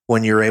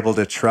when you're able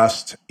to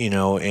trust,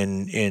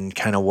 in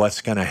kind of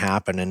what's going to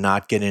happen and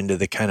not get into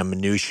the kind of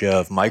minutia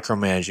of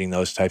micromanaging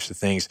those types of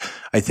things.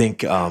 I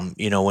think,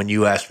 when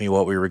you asked me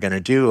what we were going to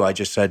do, I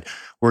just said,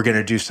 we're going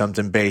to do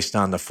something based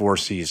on the 4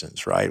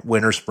 seasons, right?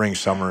 Winter, spring,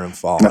 summer, and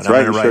fall. That's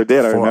right. You sure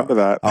did. I remember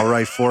that. I'll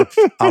write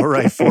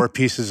 4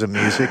 pieces of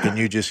music, and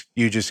you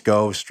just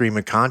go stream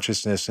of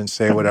consciousness and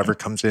say whatever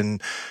comes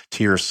in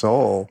to your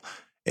soul.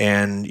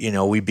 And,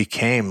 we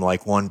became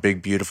like one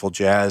big, beautiful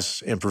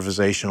jazz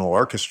improvisational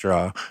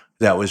orchestra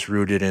that was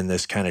rooted in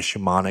this kind of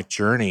shamanic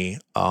journey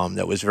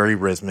that was very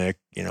rhythmic,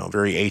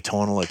 very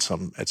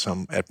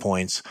atonal at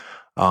points.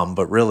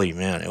 But really,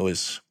 man, that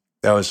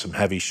was some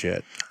heavy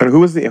shit. And who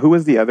was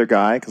the other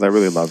guy? Because I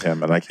really love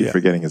him, and I keep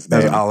forgetting his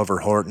name. That's Oliver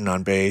Horton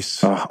on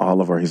bass. Oh,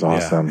 Oliver, he's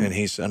awesome. Yeah, and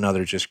he's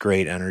another just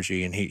great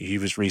energy. And he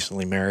was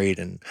recently married,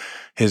 and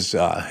his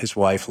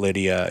wife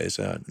Lydia is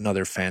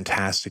another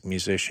fantastic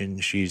musician.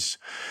 She's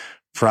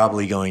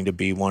probably going to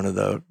be one of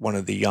the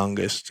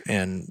youngest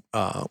and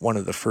one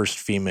of the first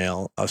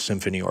female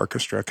symphony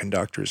orchestra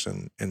conductors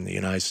in the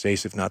United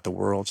States, if not the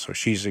world. So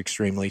she's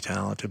extremely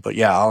talented. But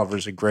yeah,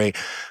 Oliver's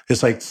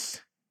it's like,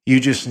 you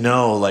just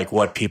know like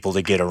what people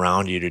to get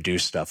around you to do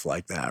stuff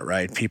like that,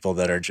 right? People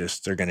that are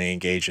they're going to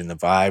engage in the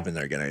vibe, and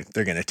they're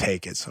going to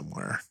take it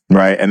somewhere.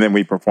 Right. And then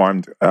we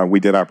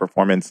did our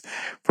performance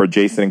for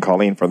Jason and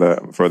Colleen for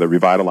the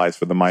Revitalize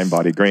for the Mind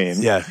Body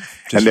Green. Yeah.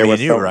 Just me and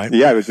you, right?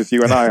 Yeah, it was just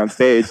you and I on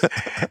stage.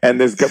 And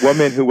this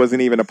woman who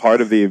wasn't even a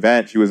part of the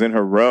event, she was in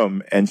her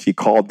room, and she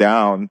called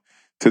down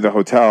to the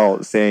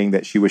hotel saying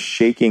that she was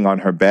shaking on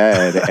her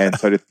bed and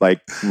started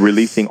like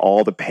releasing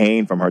all the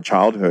pain from her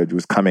childhood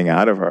was coming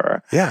out of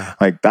her. Yeah.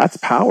 Like, that's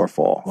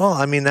powerful. Well,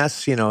 I mean,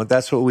 that's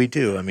what we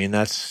do. I mean,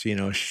 that's,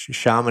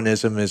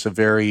 shamanism is a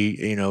very,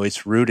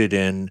 it's rooted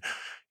in,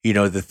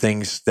 the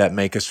things that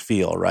make us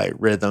feel, right?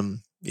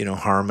 Rhythm,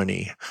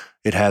 harmony.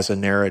 It has a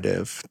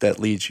narrative that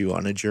leads you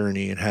on a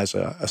journey. It has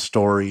a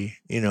story,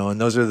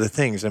 and those are the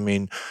things. I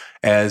mean,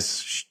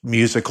 as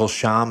musical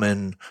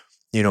shaman,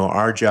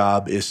 our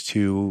job is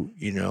to,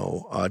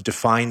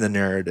 define the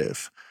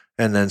narrative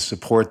and then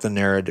support the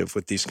narrative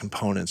with these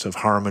components of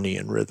harmony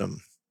and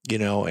rhythm,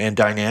 and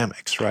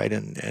dynamics, right?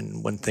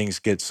 And when things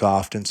get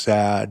soft and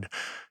sad,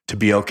 to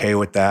be okay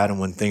with that.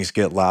 And when things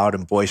get loud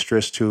and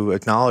boisterous, to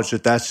acknowledge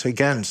that that's,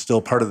 again,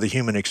 still part of the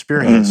human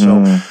experience.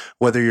 Mm-hmm. So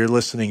whether you're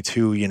listening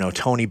to,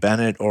 Tony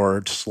Bennett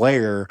or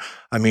Slayer,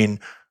 I mean,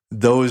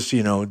 those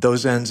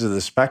ends of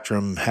the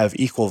spectrum have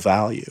equal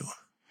value.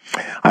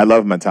 I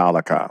love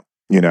Metallica.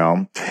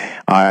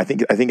 I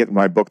think in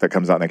my book that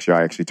comes out next year,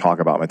 I actually talk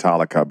about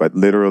Metallica. But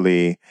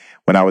literally,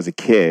 when I was a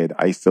kid,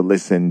 I used to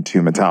listen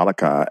to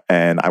Metallica,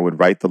 and I would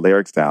write the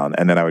lyrics down,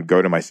 and then I would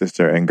go to my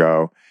sister and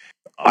go,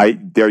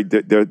 they're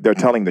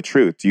telling the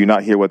truth. Do you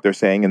not hear what they're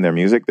saying in their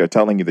music? They're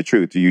telling you the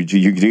truth. Do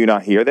you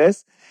not hear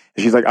this?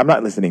 And she's like, I'm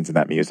not listening to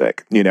that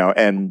music,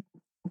 and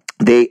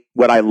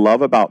what I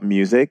love about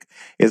music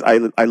is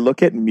I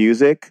look at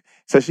music.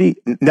 Especially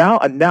now,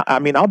 I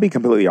mean, I'll be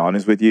completely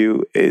honest with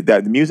you,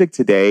 that music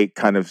today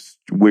kind of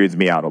weirds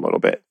me out a little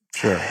bit.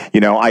 Sure.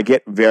 I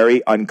get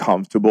very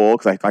uncomfortable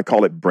because I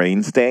call it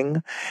brain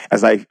sting,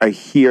 as I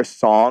hear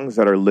songs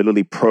that are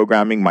literally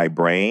programming my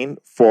brain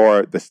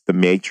for the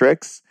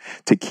Matrix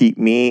to keep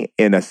me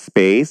in a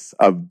space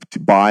of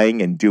buying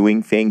and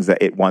doing things that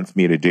it wants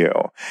me to do.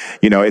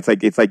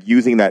 It's like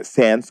using that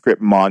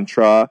Sanskrit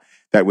mantra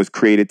that was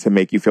created to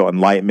make you feel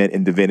enlightenment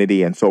and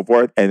divinity and so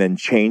forth, and then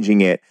changing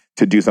it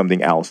to do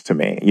something else to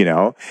me,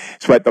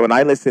 So when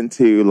I listen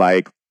to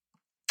like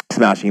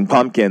Smashing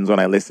Pumpkins, when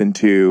I listen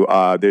to,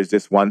 there's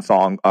this one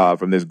song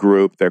from this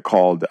group, they're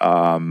called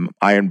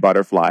Iron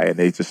Butterfly, and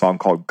it's a song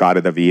called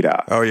Gata da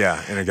Vida. Oh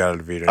yeah, Gata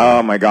da Vida.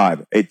 Oh my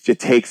God, it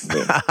takes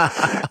me.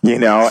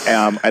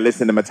 I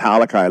listen to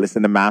Metallica, I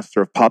listen to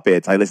Master of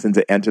Puppets, I listen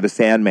to Enter the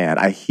Sandman.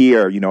 I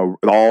hear,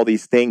 all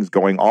these things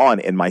going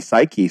on, and my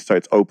psyche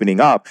starts opening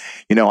up.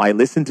 I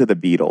listen to the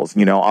Beatles.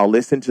 I'll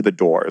listen to the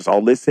Doors.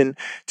 I'll listen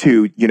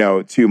to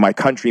my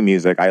country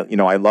music. I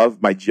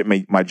love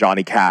my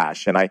Johnny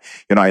Cash, and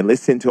I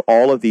listen to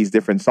all of these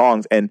different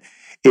songs, and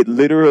it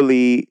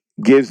literally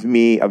gives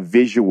me a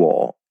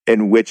visual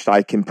in which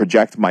I can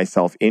project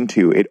myself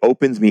into. It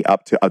opens me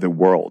up to other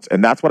worlds.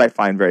 And that's what I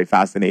find very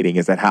fascinating,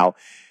 is that how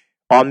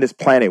on this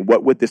planet,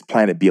 what would this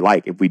planet be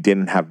like if we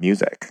didn't have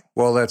music?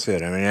 Well, that's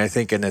it. I mean, I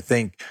think the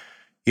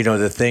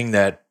thing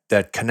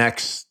that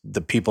connects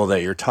the people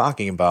that you're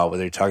talking about,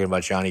 whether you're talking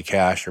about Johnny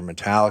Cash or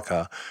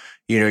Metallica,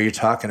 you're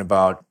talking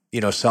about,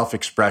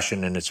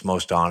 self-expression in its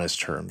most honest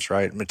terms,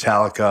 right?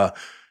 Metallica,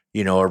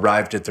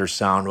 arrived at their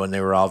sound when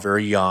they were all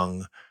very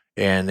young,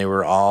 and they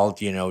were all,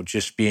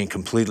 just being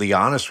completely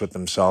honest with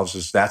themselves,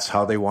 as that's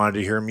how they wanted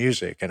to hear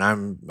music. And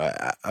I'm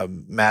a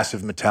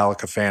massive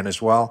Metallica fan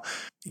as well,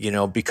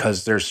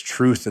 because there's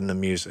truth in the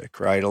music,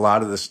 right? A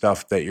lot of the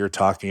stuff that you're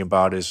talking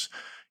about is,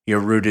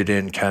 rooted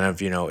in kind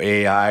of,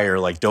 AI or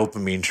like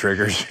dopamine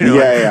triggers,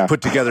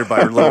 put together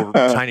by little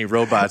tiny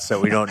robots that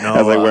we don't know.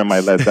 As I wear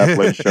my Led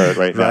Zeppelin shirt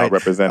right now,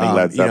 representing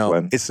Led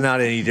Zeppelin. It's not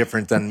any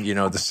different than,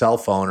 the cell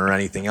phone or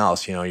anything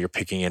else. You're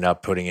picking it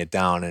up, putting it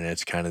down, and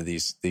it's kind of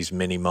these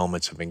mini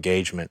moments of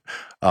engagement.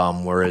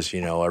 Whereas,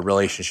 a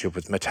relationship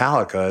with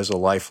Metallica is a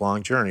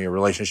lifelong journey. A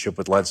relationship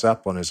with Led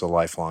Zeppelin is a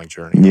lifelong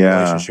journey. Yeah. A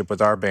relationship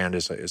with our band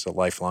is a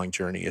lifelong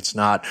journey. It's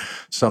not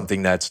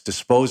something that's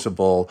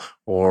disposable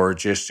or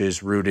just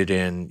is rooted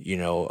in,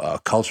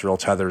 cultural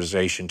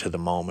tetherization to the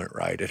moment,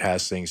 right? It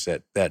has things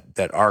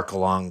that arc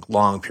along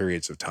long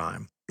periods of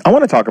time. I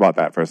want to talk about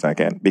that for a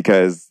second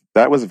because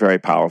that was very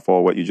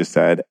powerful, what you just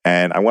said.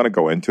 And I want to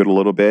go into it a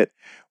little bit.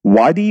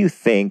 Why do you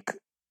think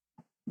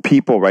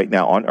people right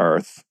now on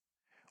Earth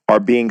are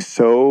being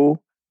so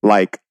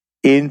like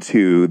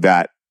into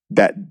that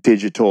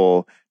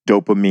digital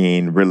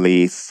dopamine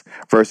release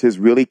versus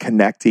really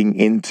connecting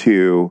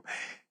into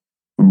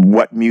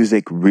what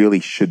music really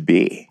should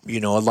be? A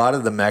lot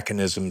of the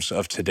mechanisms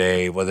of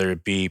today, whether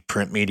it be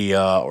print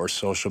media or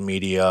social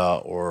media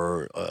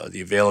or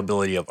the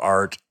availability of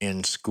art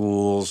in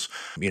schools,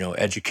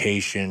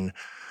 education,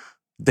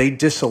 they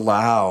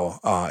disallow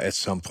at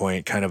some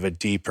point kind of a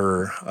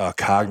deeper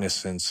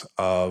cognizance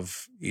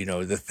of,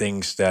 the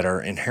things that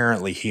are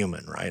inherently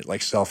human, right?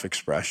 Like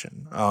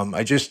self-expression.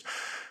 I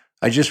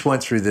just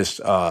went through this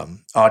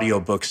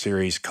audiobook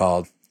series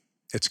called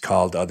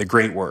The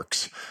Great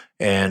Works.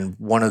 And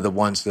one of the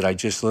ones that I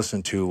just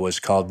listened to was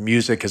called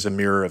Music as a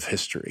Mirror of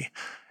History.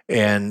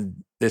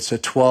 And it's a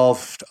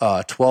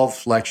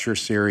 12 lecture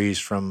series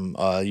from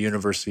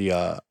University,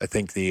 I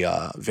think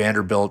the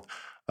Vanderbilt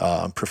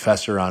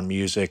professor on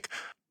music,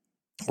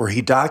 where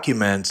he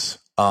documents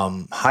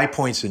high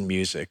points in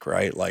music,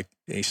 right? Like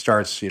he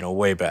starts,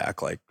 way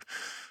back, like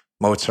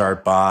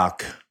Mozart,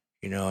 Bach,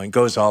 and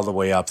goes all the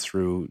way up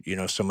through,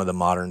 some of the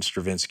modern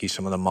Stravinsky,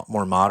 some of the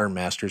more modern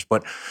masters.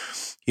 But,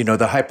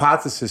 the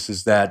hypothesis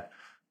is that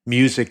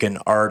music and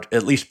art,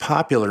 at least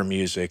popular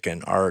music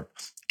and art,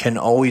 can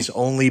always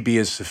only be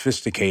as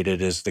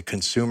sophisticated as the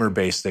consumer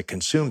base that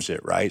consumes it,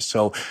 right?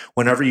 So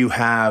whenever you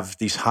have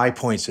these high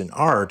points in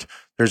art,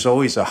 there's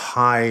always a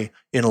high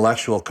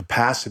intellectual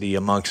capacity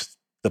amongst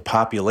the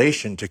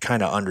population to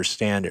kind of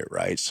understand it,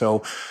 right?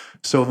 So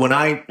when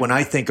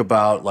I think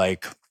about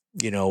like,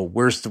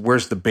 where's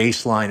the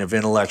baseline of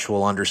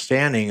intellectual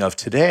understanding of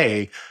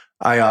today,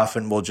 I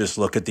often will just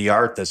look at the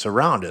art that's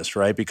around us,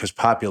 right? Because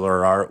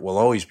popular art will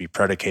always be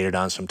predicated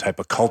on some type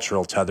of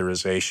cultural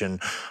tetherization,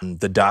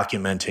 the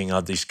documenting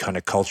of these kind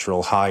of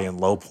cultural high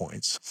and low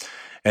points.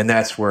 And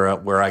that's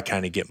where I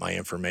kind of get my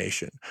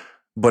information.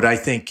 But I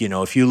think,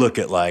 if you look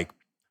at like,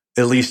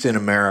 at least in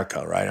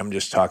America, right? I'm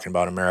just talking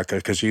about America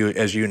because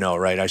as you know,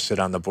 right? I sit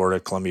on the board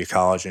at Columbia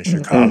College in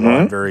Chicago. Mm-hmm.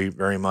 I'm very,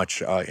 very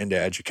much into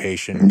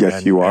education.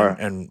 Yes, you are.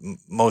 And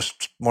more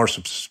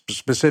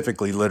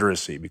specifically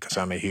literacy, because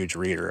I'm a huge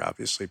reader,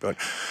 obviously. But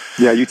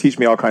yeah, you teach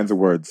me all kinds of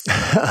words.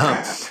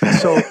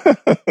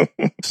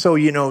 So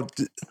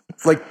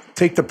like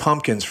take the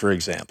Pumpkins, for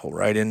example,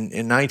 right? In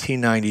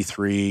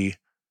 1993,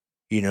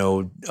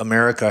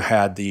 America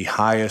had the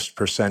highest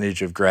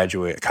percentage of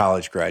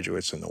college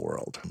graduates in the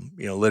world.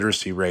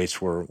 Literacy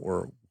rates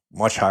were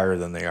much higher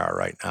than they are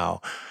right now.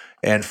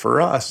 And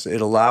for us,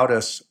 it allowed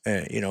us,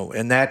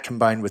 and that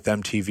combined with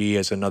MTV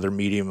as another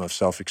medium of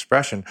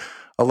self-expression,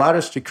 allowed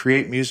us to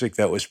create music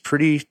that was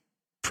pretty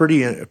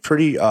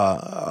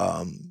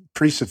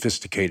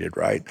sophisticated,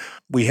 right?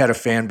 We had a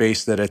fan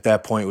base that at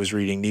that point was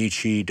reading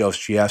Nietzsche,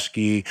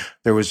 Dostoevsky.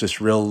 There was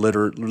this real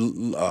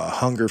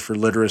hunger for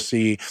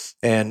literacy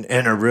and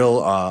a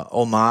real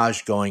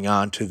homage going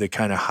on to the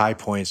kind of high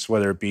points,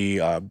 whether it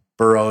be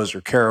Burroughs or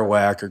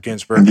Kerouac or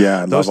Ginsberg.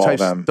 Yeah, I love all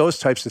them. Those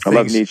types of things. I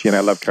love Nietzsche and I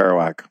love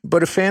Kerouac.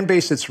 But a fan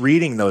base that's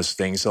reading those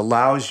things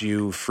allows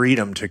you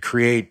freedom to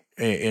create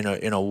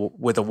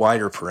with a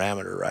wider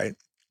parameter, right?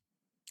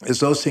 As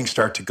those things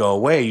start to go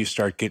away, you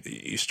start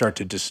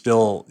to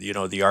distill,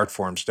 the art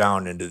forms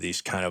down into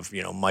these kind of,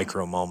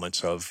 micro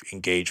moments of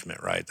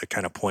engagement, right? The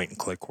kind of point and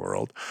click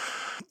world.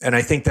 And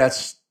I think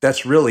that's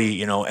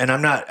really, and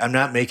I'm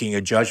not making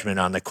a judgment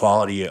on the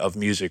quality of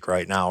music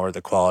right now or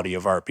the quality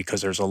of art,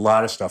 because there's a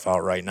lot of stuff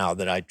out right now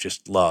that I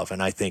just love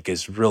and I think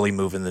is really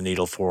moving the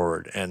needle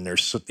forward. And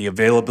there's the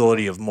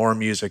availability of more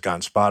music on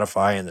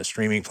Spotify and the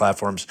streaming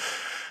platforms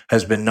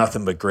has been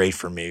nothing but great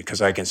for me,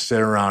 because I can sit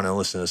around and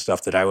listen to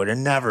stuff that I would have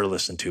never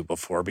listened to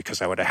before,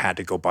 because I would have had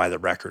to go buy the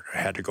record or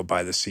had to go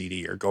buy the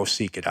CD or go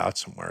seek it out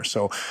somewhere.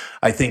 So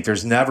I think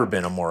there's never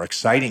been a more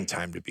exciting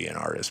time to be an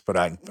artist. But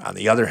on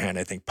the other hand,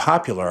 I think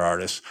popular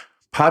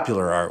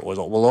art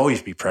will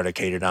always be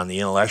predicated on the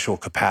intellectual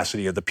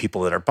capacity of the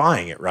people that are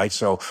buying it, right?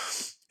 So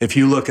if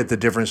you look at the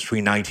difference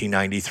between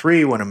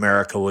 1993, when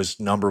America was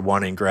number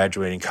one in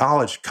graduating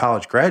college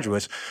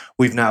graduates,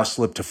 we've now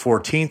slipped to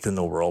 14th in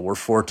the world. We're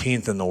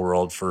 14th in the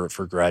world for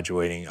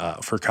graduating,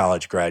 for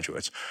college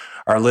graduates.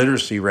 Our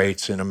literacy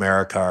rates in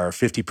America are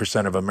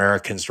 50% of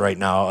Americans right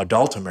now,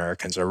 adult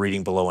Americans, are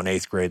reading below an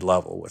 8th grade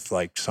level, with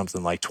like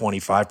something like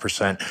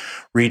 25%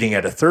 reading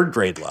at a 3rd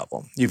grade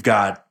level. You've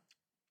got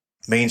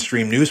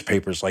mainstream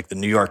newspapers like the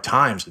New York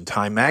Times and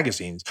Time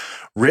magazines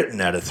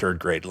written at a 3rd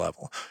grade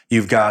level.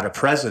 You've got a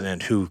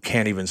president who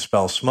can't even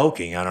spell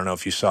smoking. I don't know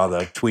if you saw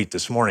the tweet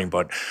this morning,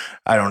 but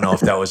I don't know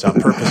if that was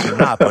on purpose or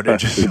not, but it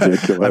just,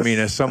 ridiculous. I mean,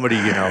 as somebody,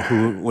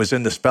 who was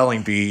in the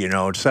spelling bee,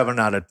 7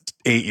 out of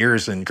 8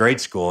 years in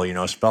grade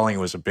school, spelling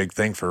was a big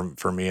thing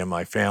for me and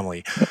my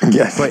family.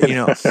 Yes. But,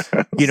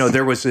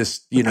 there was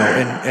this,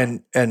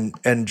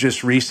 and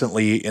just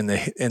recently in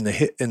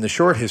the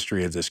short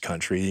history of this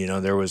country,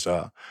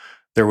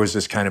 there was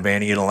this kind of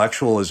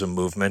anti-intellectualism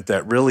movement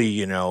that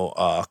really,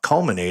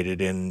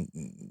 culminated in,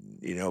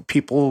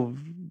 people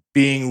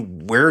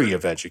being wary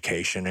of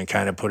education and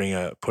kind of putting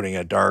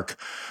a dark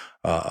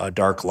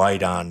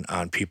light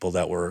on people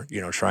that were,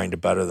 trying to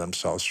better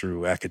themselves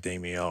through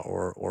academia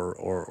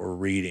or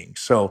reading.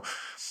 So,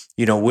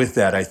 with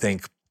that, I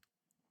think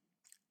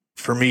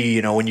for me,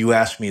 when you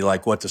ask me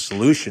like what the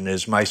solution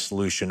is, my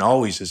solution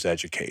always is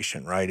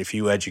education, right? If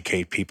you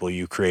educate people,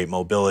 you create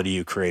mobility,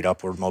 you create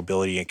upward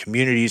mobility in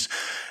communities.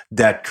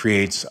 That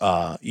creates,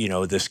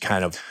 this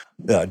kind of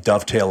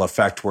dovetail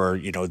effect where,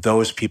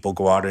 those people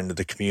go out into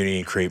the community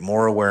and create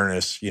more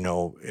awareness,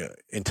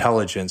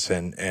 intelligence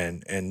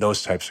and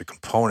those types of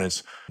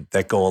components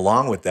that go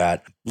along with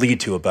that lead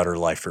to a better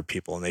life for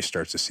people. And they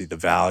start to see the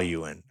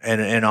value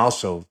and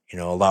also,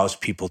 allows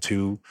people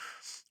to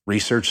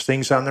research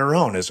things on their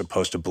own as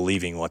opposed to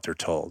believing what they're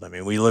told. I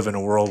mean, we live in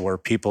a world where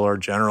people are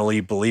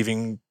generally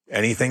believing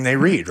anything they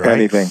read, right?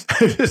 Anything.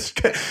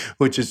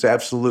 Which is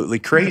absolutely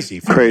crazy.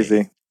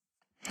 Crazy.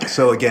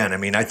 So again, I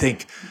mean, I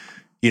think,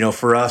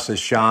 for us as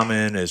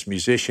shaman, as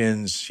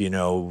musicians,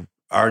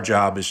 our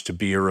job is to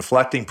be a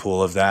reflecting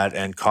pool of that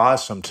and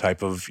cause some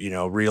type of,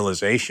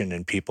 realization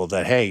in people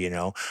that, hey,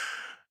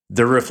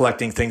 they're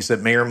reflecting things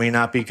that may or may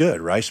not be good,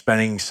 right?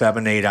 Spending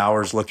 7-8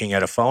 hours looking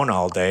at a phone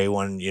all day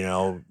when,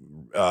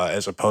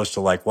 as opposed to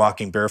like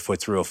walking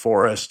barefoot through a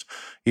forest,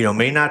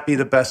 may not be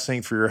the best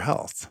thing for your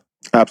health.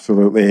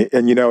 Absolutely.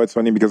 And, it's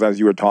funny because as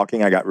you were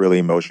talking, I got really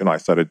emotional. I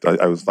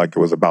was like, I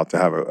was about to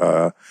have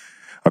a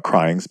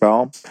crying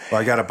spell.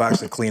 Well, I got a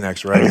box of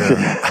Kleenex right here.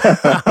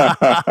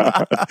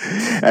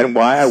 And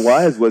why I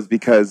was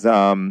because,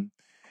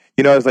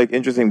 it was like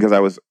interesting because I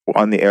was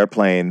on the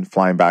airplane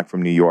flying back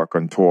from New York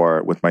on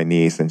tour with my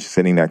niece and she's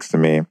sitting next to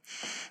me.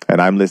 And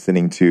I'm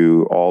listening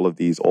to all of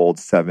these old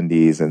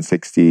 70s and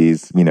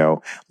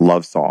 60s,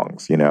 love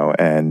songs,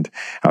 and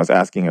I was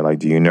asking her, like,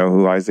 do you know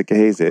who Isaac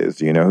Hayes is?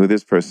 Do you know who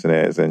this person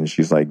is? And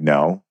she's like,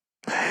 no.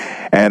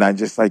 And I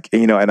just like,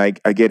 and I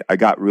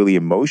got really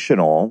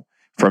emotional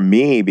for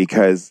me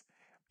because,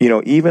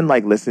 even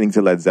like listening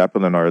to Led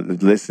Zeppelin or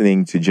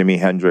listening to Jimi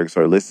Hendrix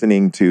or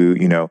listening to,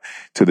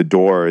 to the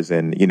Doors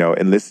and,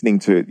 and listening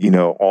to,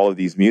 all of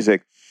these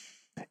music,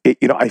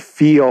 I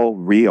feel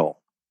real.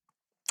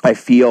 I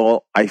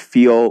feel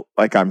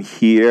like I'm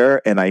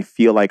here and I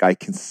feel like I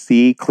can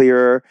see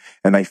clearer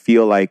and I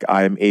feel like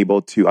I'm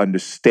able to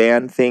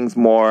understand things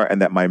more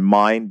and that my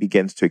mind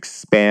begins to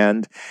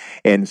expand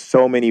in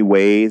so many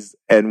ways.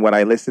 And when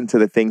I listen to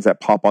the things that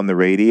pop on the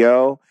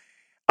radio,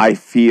 I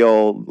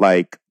feel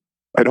like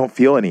I don't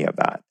feel any of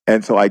that.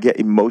 And so I get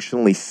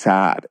emotionally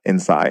sad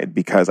inside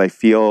because I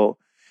feel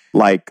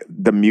like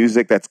the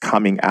music that's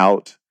coming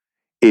out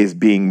is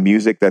being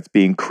music that's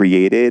being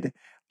created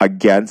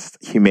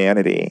against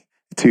humanity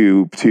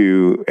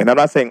and I'm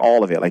not saying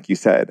all of it, like you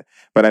said,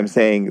 but I'm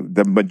saying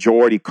the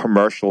majority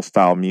commercial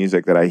style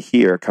music that I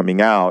hear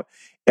coming out,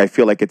 I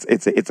feel like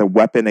it's a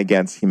weapon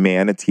against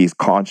humanity's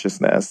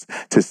consciousness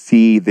to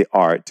see the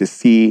art, to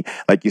see,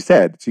 like you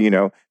said,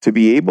 to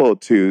be able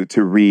to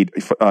read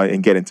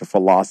and get into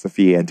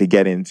philosophy and to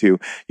get into,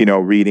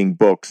 reading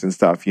books and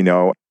stuff,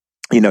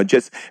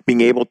 just being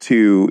able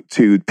to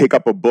pick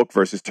up a book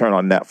versus turn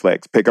on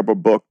Netflix, pick up a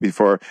book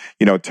before,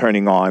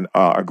 turning on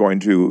or going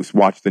to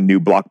watch the new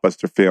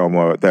blockbuster film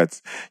or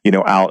that's,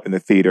 out in the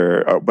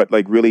theater, but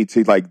like really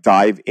to like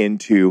dive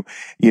into,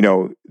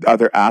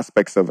 other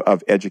aspects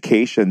of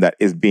education that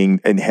is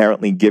being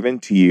inherently given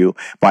to you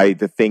by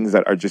the things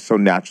that are just so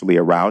naturally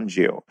around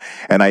you.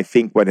 And I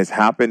think what has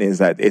happened is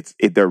that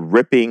they're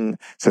ripping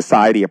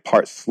society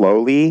apart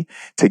slowly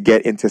to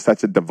get into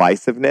such a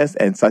divisiveness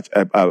and such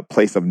a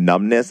place of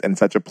numbness and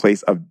such a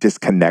place of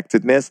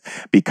disconnectedness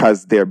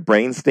because they're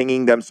brain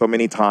stinging them so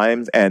many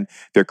times and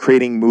they're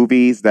creating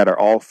movies that are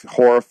all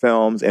horror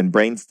films and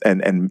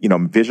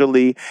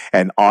visually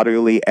and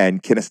audibly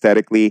and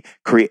kinesthetically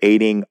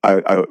creating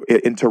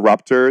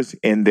interrupters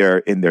in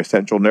their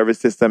central nervous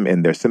system,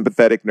 in their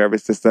sympathetic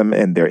nervous system,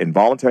 in their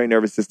involuntary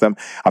nervous system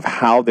of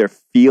how they're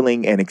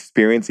feeling and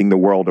experiencing the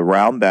world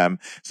around them.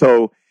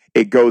 So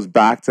it goes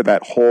back to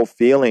that whole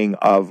feeling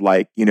of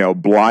like,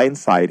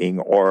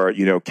 blindsiding or,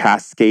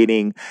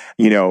 cascading,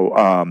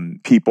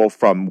 people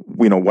from,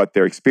 what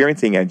they're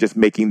experiencing and just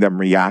making them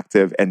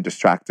reactive and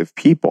distractive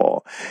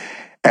people.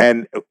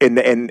 And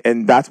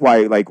that's why,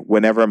 like,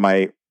 whenever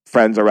my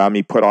friends around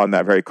me put on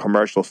that very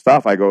commercial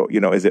stuff, I go,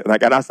 is it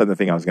like, and that's the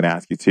thing I was going to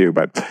ask you too,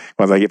 but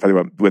I was like, if I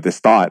went with this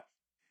thought,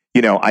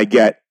 I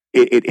get,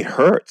 it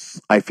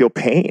hurts. I feel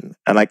pain.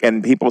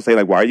 And people say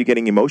like, why are you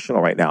getting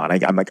emotional right now?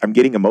 And I'm like, I'm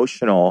getting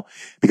emotional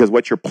because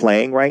what you're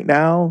playing right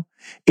now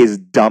is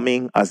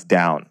dumbing us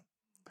down.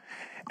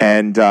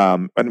 And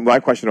my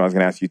question I was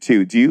going to ask you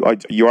too,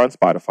 you're on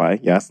Spotify?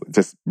 Yes.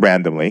 Just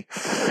randomly.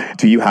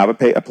 Do you have a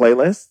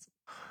playlist?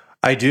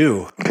 I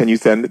do. Can you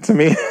send it to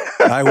me?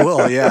 I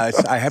will. Yeah.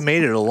 I had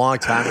made it a long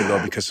time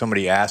ago because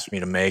somebody asked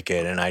me to make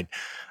it and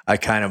I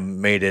kind of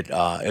made it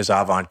as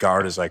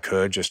avant-garde as I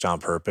could, just on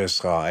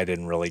purpose. I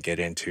didn't really get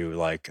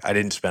into I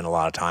didn't spend a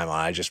lot of time on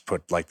it. I just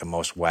put like the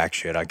most whack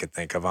shit I could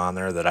think of on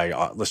there that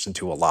I listened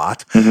to a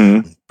lot.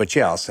 Mm-hmm. But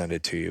yeah, I'll send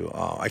it to you.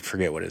 I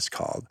forget what it's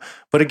called.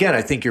 But again,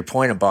 I think your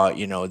point about,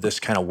 this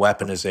kind of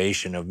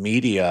weaponization of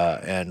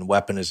media and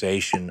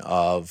weaponization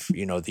of,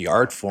 the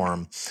art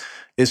form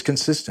is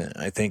consistent.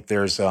 I think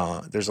there's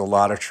a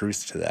lot of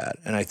truth to that.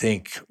 And I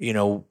think,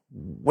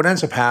 what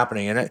ends up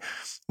happening, and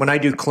when I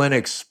do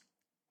clinics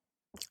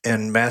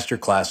and master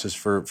classes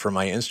for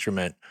my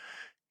instrument,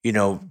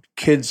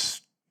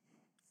 kids,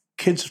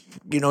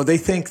 they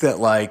think that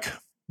like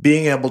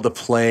being able to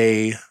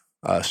play,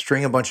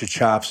 string a bunch of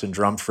chops and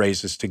drum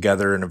phrases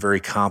together in a very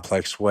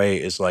complex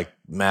way is like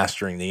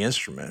mastering the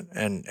instrument.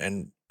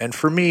 And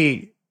for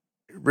me,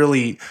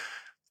 really,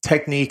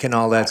 technique and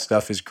all that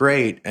stuff is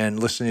great. And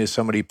listening to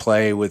somebody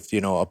play with,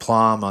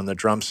 aplomb on the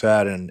drum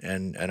set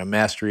and a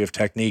mastery of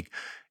technique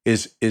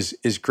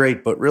is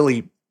great. But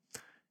really,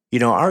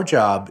 our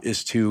job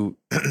is to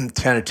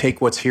kind of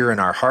take what's here in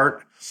our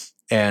heart.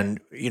 And,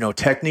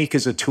 technique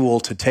is a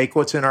tool to take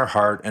what's in our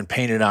heart and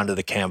paint it onto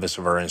the canvas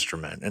of our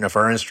instrument. And if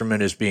our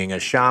instrument is being a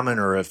shaman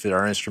or if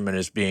our instrument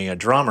is being a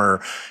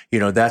drummer,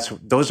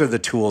 those are the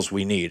tools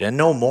we need and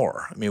no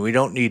more. I mean, we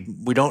don't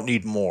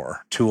need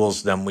more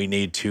tools than we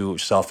need to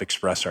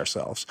self-express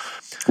ourselves.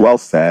 Well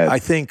said. I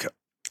think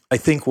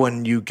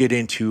when you get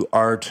into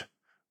art,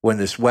 when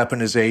this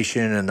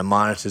weaponization and the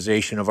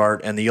monetization of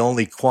art and the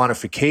only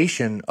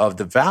quantification of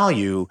the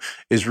value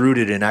is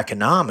rooted in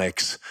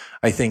economics,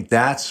 I think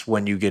that's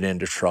when you get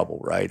into trouble,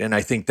 right? And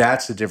I think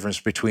that's the difference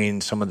between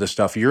some of the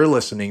stuff you're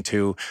listening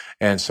to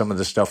and some of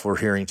the stuff we're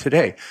hearing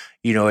today.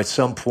 At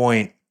some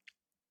point,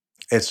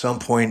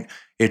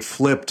 it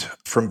flipped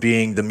from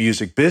being the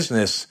music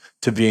business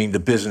to being the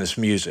business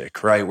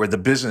music, right? Where the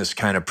business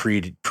kind of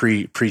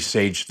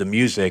presaged the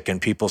music and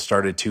people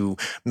started to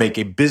make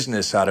a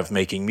business out of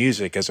making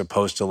music as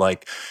opposed to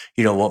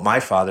what my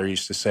father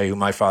used to say, who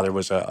my father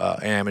was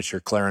an amateur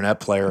clarinet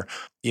player,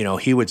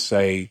 he would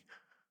say,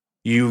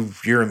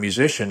 you're a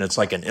musician, it's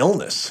like an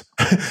illness.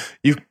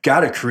 You've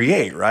got to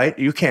create, right?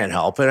 You can't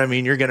help it. I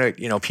mean, you're going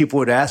to, people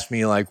would ask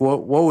me like,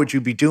 what would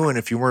you be doing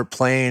if you weren't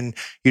playing,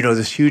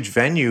 this huge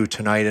venue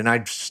tonight? And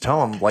I'd just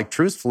tell them like,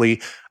 truthfully,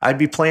 I'd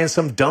be playing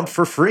some dump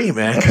for free,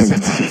 man.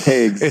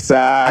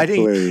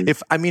 Exactly.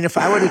 If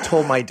I would have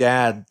told my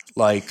dad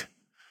like,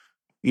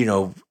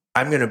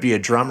 I'm going to be a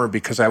drummer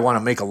because I want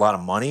to make a lot of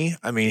money,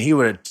 I mean, he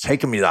would have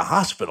taken me to the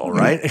hospital,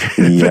 right?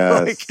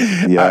 Yes.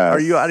 Yes. Are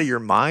you out of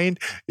your mind?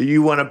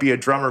 You want to be a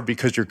drummer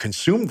because you're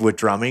consumed with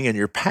drumming and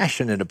you're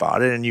passionate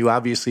about it, and you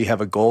obviously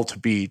have a goal to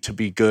be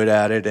good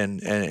at it,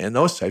 and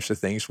those types of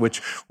things,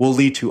 which will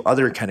lead to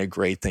other kind of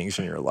great things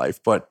in your life.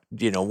 But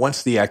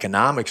once the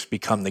economics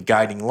become the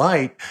guiding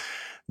light,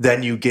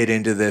 then you get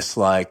into this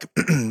like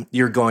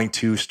you're going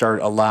to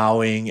start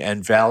allowing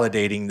and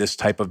validating this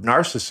type of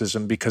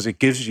narcissism because it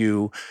gives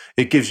you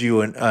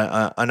an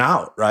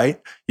out,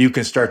 right? You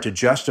can start to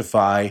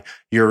justify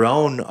your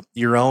own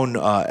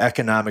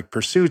economic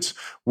pursuits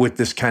with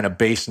this kind of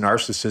base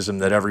narcissism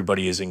that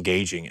everybody is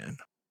engaging in.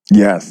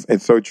 Yes,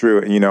 it's so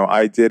true.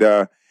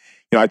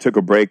 I took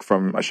a break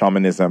from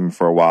shamanism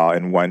for a while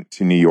and went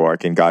to New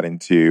York and got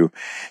into,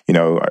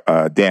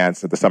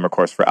 dance at the summer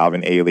course for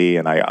Alvin Ailey.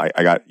 And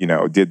I got,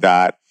 did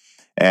that.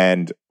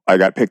 And I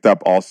got picked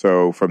up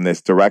also from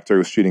this director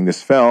who's shooting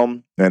this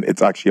film. And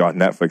it's actually on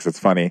Netflix. It's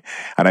funny.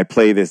 And I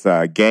play this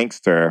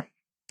gangster,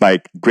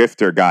 like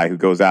grifter guy who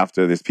goes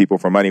after these people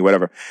for money,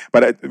 whatever.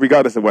 But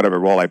regardless of whatever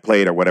role I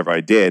played or whatever I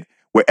did,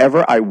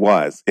 wherever I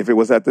was, if I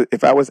was at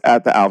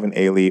the Alvin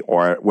Ailey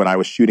or when I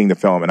was shooting the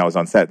film and I was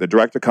on set, the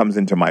director comes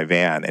into my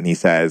van and he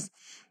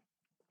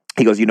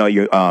goes,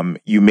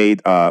 you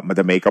made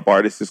the makeup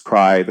artists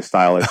cry, the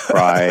stylists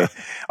cry,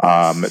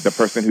 the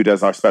person who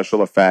does our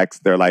special effects,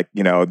 they're like,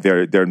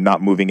 they're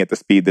not moving at the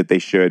speed that they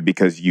should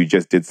because you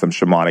just did some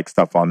shamanic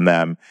stuff on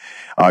them.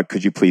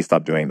 Could you please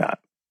stop doing that?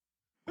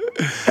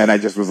 And I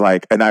just was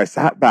like, and I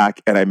sat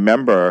back and I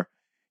remember,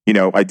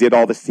 I did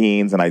all the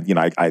scenes and I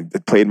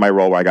played my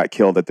role where I got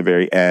killed at the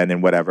very end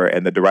and whatever.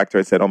 And the director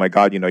had said, "Oh my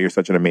God, you're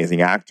such an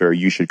amazing actor.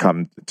 You should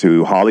come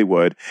to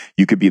Hollywood.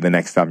 You could be the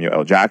next Samuel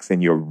L. Jackson.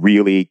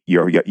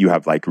 You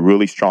have like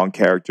really strong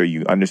character.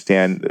 You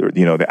understand,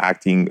 the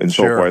acting and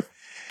so forth."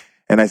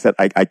 And I said,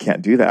 I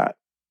can't do that.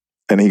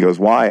 And he goes,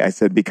 "Why?" I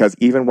said, "Because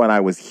even when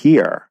I was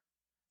here,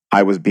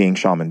 I was being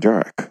Shaman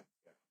Durek.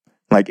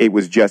 Like it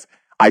was just,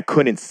 I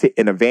couldn't sit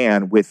in a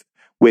van with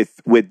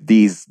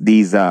these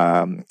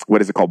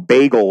what is it called,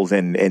 bagels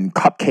and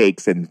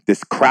cupcakes and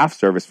this craft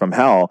service from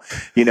hell,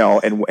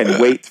 and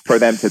wait for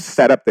them to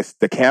set up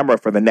the camera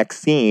for the next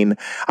scene.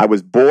 I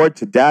was bored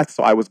to death,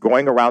 so I was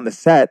going around the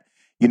set,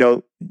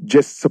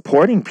 just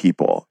supporting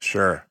people,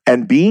 sure,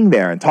 and being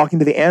there and talking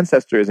to the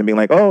ancestors and being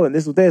like, oh, and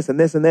this was this and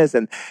this and this,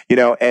 and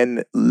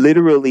and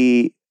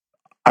literally,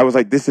 I was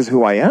like, this is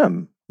who I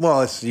am."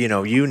 Well, it's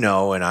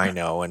and I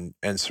know,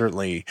 and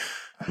certainly.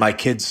 My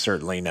kids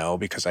certainly know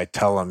because I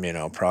tell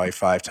them, probably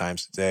 5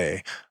 times a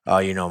day.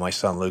 My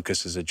son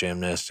Lucas is a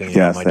gymnast, and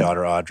Yes, my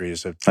daughter Audrey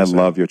is I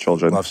love your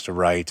children. loves to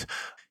write.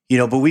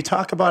 But we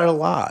talk about it a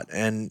lot,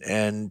 and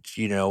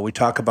we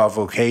talk about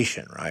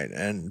vocation, right?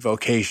 And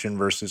vocation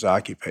versus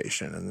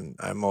occupation. And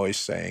I'm always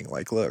saying,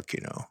 like, look,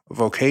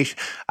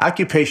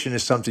 occupation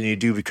is something you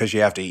do because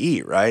you have to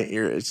eat, right?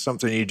 It's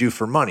something you do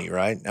for money,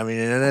 right? I mean,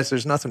 and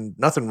there's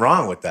nothing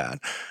wrong with that.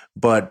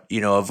 But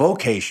a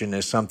vocation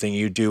is something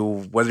you do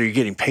whether you're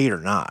getting paid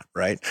or not,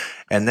 right?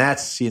 And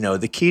that's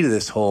the key to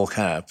this whole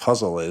kind of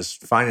puzzle is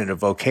finding a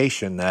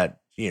vocation that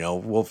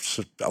will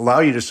allow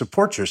you to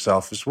support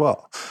yourself as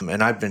well.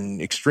 And I've been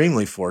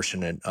extremely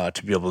fortunate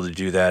to be able to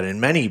do that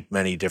in many,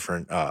 many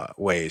different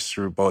ways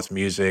through both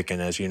music.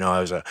 And as you know, I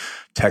was a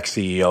tech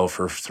CEO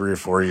for 3 or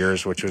 4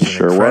 years, which was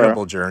an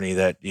incredible journey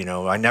that,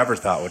 I never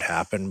thought would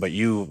happen, but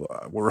you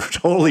were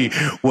totally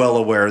well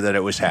aware that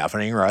it was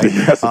happening, right?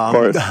 Yes, of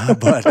course.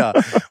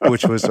 But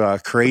which was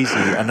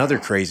another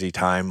crazy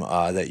time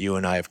that you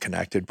and I have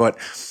connected. But,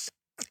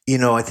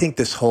 I think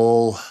this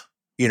whole...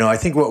 I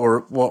think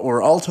what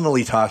we're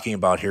ultimately talking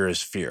about here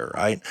is fear,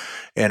 right?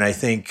 And I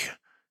think,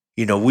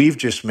 we've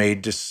just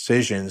made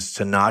decisions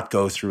to not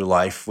go through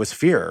life with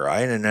fear,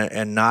 right?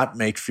 And not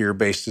make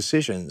fear-based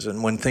decisions.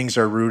 And when things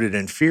are rooted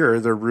in fear,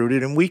 they're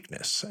rooted in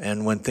weakness.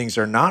 And when things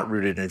are not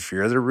rooted in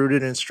fear, they're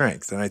rooted in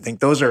strength. And I think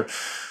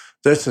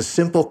that's a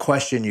simple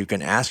question you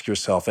can ask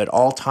yourself at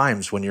all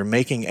times when you're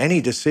making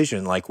any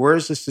decision. Like, where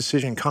is this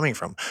decision coming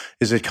from?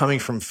 Is it coming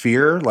from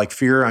fear, like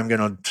fear I'm going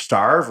to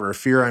starve, or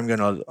fear I'm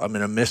going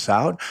to miss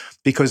out?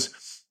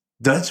 Because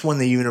that's when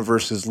the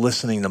universe is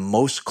listening the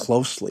most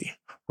closely,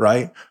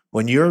 right?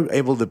 When you're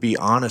able to be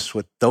honest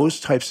with those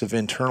types of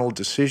internal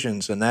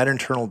decisions and that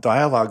internal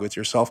dialogue with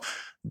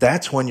yourself,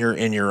 that's when you're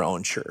in your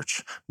own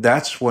church.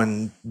 That's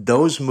when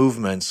those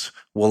movements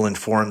will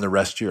inform the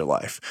rest of your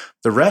life.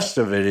 The rest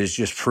of it is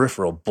just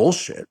peripheral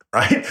bullshit,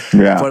 right?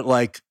 Yeah. But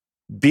like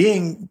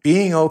being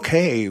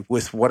okay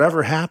with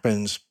whatever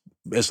happens,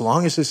 as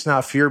long as it's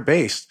not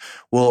fear-based,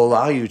 will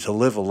allow you to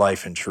live a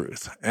life in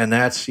truth. And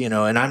that's, and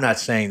I'm not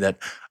saying that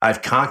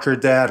I've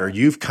conquered that or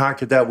you've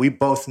conquered that. We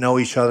both know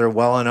each other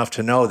well enough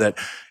to know that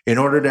in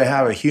order to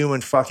have a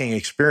human fucking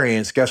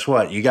experience, guess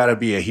what? You got to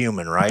be a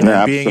human, right?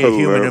 Yeah, and being a human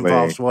absolutely.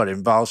 involves what? It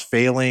involves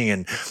failing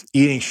and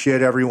eating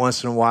shit every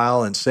once in a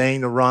while and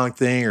saying the wrong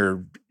thing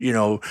or,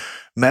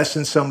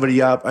 messing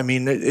somebody up. I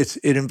mean,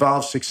 it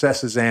involves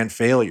successes and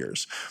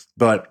failures.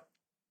 But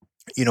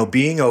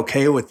being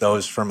okay with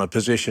those from a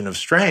position of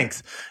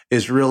strength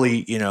is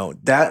really,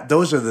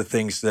 those are the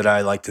things that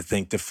I like to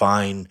think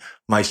define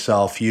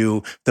myself.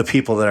 The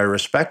people that I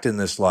respect in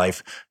this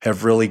life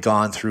have really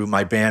gone through,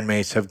 my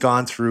bandmates have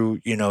gone through,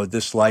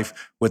 this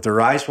life with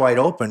their eyes wide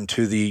open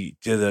to the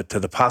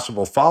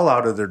possible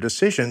fallout of their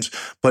decisions,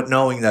 but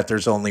knowing that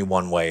there's only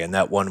one way, and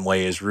that one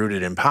way is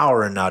rooted in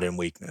power and not in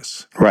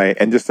weakness. Right.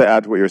 And just to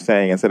add to what you're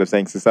saying, instead of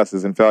saying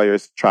successes and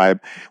failures, Tribe,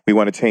 we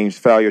want to change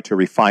failure to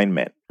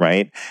refinement,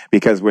 right?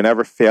 Because we're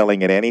never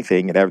failing at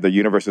anything. The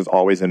universe is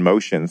always in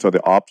motion. So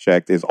the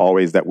object is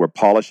always that we're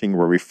polishing,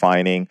 we're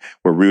refining,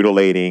 we're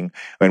rutilating,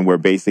 and we're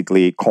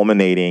basically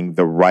culminating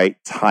the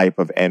right type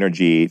of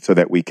energy so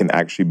that we can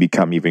actually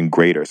become even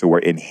greater. So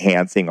we're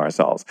enhancing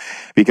ourselves.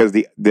 Because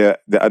the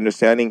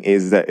understanding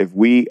is that if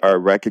we are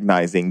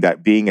recognizing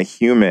that being a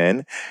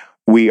human,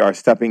 we are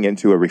stepping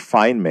into a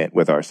refinement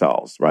with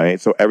ourselves, right?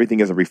 So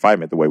everything is a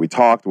refinement. The way we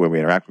talk, the way we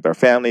interact with our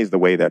families, the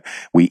way that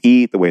we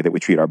eat, the way that we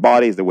treat our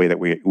bodies, the way that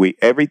we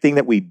everything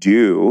that we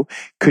do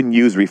can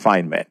use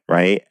refinement,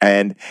 right?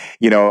 And,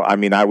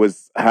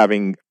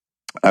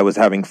 I was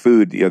having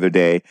food the other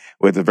day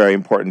with a very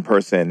important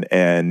person,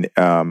 and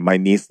my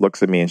niece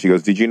looks at me and she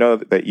goes, "Did you know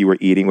that you were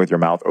eating with your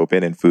mouth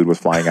open and food was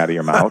flying out of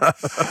your mouth?"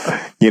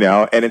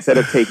 And instead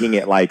of taking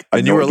it like,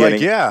 and you were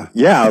like, "Yeah,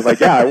 I was like,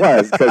 "Yeah, I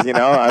was," because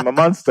I'm a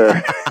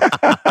monster.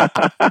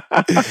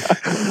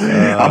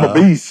 I'm a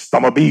beast.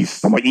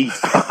 I'm a eat.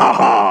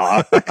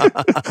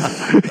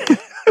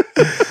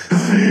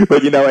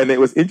 But and it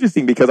was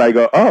interesting because I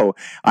go, oh,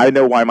 I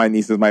know why my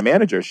niece is my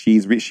manager.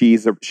 She's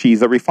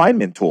a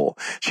refinement tool.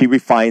 She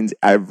refines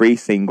every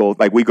single,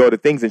 like we go to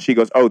things and she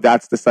goes, oh,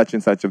 that's the such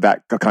and such of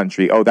that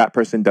country. Oh, that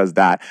person does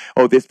that.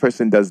 Oh, this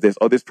person does this.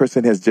 Oh, this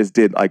person has just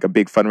did like a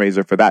big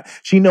fundraiser for that.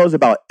 She knows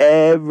about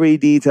every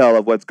detail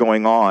of what's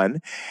going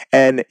on.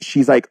 And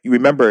she's like,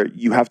 remember,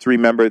 you have to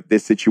remember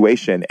this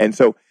situation. And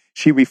so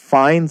she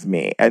refines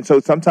me. And so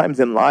sometimes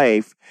in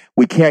life,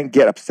 we can't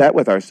get upset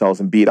with ourselves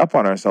and beat up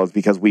on ourselves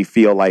because we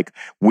feel like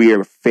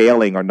we're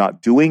failing or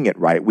not doing it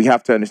right. We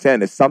have to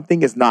understand if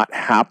something is not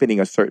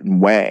happening a certain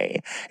way,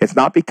 it's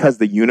not because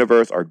the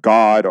universe or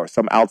God or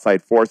some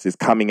outside force is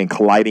coming and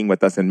colliding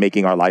with us and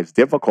making our lives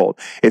difficult.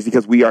 It's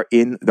because we are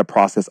in the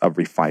process of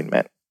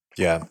refinement.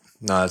 Yeah.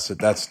 No,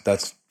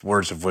 that's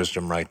words of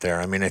wisdom right there.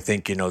 I mean, I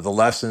think, the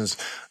lessons,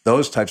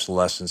 those types of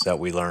lessons that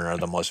we learn are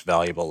the most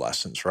valuable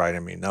lessons, right? I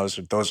mean, those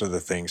are the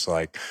things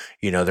like,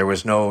 there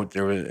was no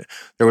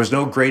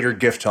greater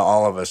gift to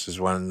all of us is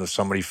when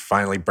somebody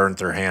finally burnt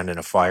their hand in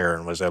a fire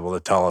and was able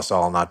to tell us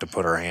all not to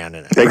put our hand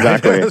in it.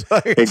 Exactly.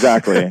 Right?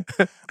 Exactly.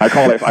 I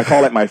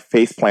call it my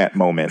face plant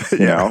moments,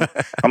 you know.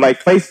 I'm like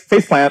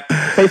face plant,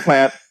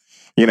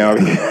 you know.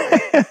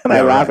 And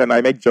I laugh and I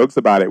make jokes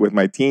about it with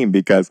my team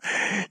because,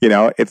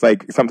 it's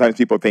like sometimes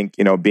people think,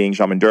 being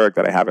Shaman Durek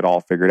that I have it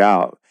all figured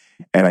out.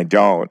 And I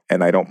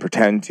don't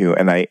pretend to,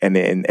 and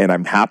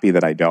I'm happy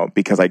that I don't,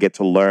 because I get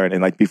to learn.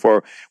 And like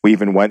before we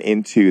even went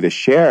into the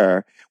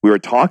share, we were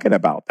talking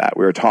about that.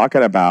 We were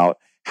talking about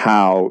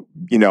how,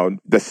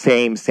 the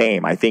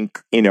same. I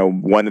think,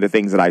 one of the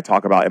things that I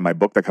talk about in my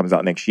book that comes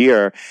out next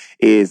year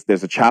is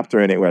there's a chapter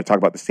in it where I talk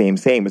about the same,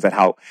 is that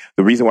how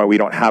the reason why we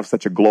don't have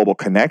such a global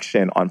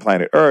connection on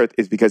planet Earth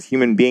is because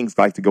human beings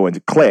like to go into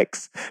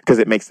cliques because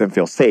it makes them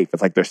feel safe.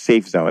 It's like their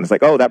safe zone. It's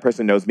like, oh, that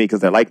person knows me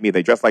because they're like me,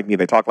 they dress like me,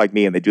 they talk like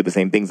me, and they do the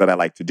same things that I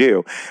like to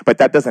do. But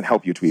that doesn't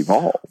help you to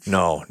evolve.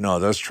 No,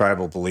 those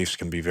tribal beliefs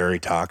can be very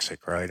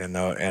toxic, right? And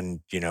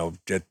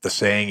the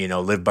saying,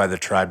 live by the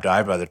tribe,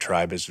 die by the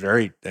tribe is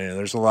very,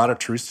 there's a lot of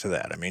truth to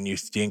that. I mean, you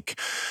think,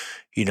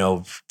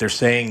 they're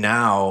saying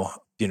now,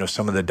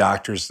 some of the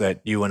doctors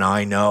that you and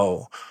I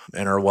know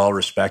and are well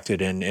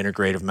respected in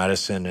integrative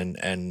medicine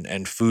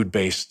and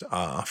food-based,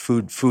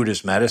 food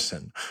as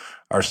medicine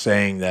are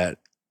saying that,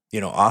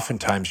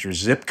 oftentimes your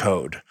zip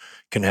code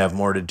can have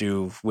more to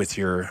do with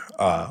your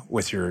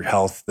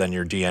health than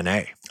your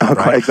DNA.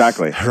 Right?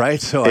 Exactly. Right.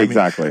 So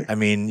exactly. I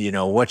mean,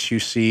 what you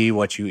see,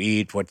 what you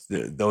eat,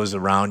 those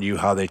around you,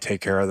 how they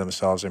take care of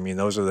themselves. I mean,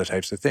 those are the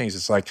types of things.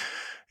 It's like,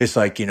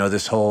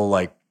 this whole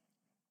like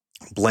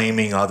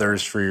blaming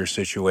others for your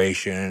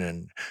situation.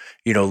 And,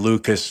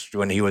 Lucas,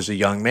 when he was a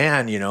young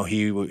man,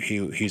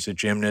 he's a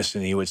gymnast,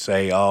 and he would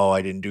say, oh,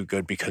 I didn't do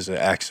good because of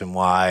X and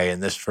Y,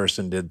 and this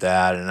person did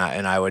that.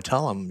 And I would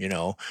tell him,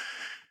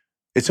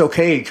 it's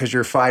okay because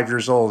you're 5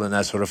 years old, and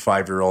that's what a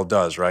 5-year-old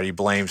does, right? He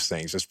blames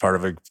things.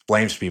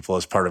 Blames people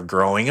as part of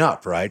growing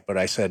up, right? But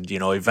I said,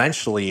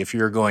 eventually, if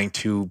you're going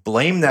to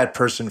blame that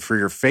person for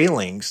your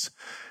failings,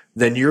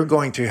 then you're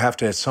going to have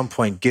to at some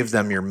point give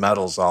them your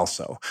medals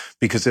also.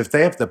 Because if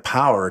they have the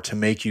power to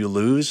make you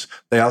lose,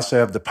 they also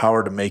have the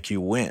power to make you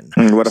win.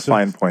 What a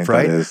fine point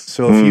right? that is.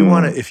 So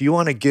if you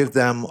want to give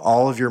them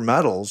all of your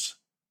medals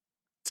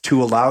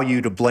to allow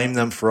you to blame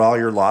them for all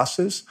your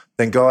losses,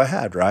 then go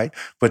ahead, right?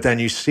 But then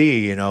you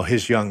see,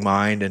 his young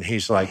mind, and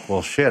he's like,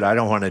 well, shit, I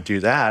don't want to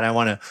do that. I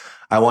want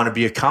to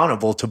be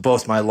accountable to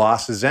both my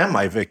losses and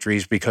my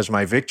victories, because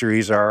my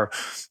victories are,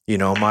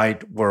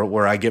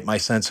 where I get my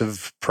sense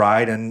of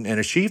pride and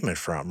achievement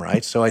from,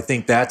 right? So I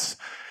think that's,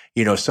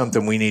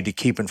 something we need to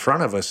keep in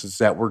front of us, is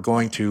that we're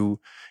going to,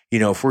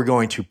 if we're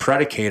going to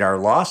predicate our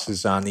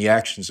losses on the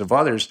actions of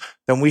others,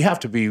 then we have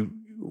to be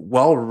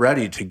well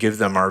ready to give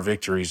them our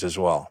victories as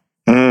well.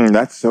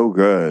 That's so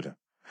good.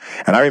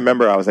 And I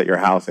remember I was at your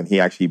house and he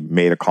actually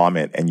made a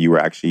comment, and you were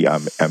actually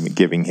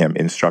giving him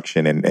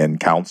instruction and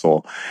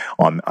counsel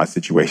on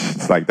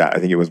situations like that. I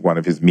think it was one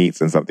of his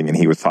meets and something, and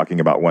he was talking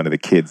about one of the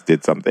kids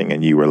did something,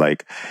 and you were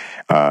like,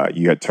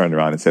 you had turned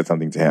around and said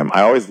something to him.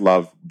 I always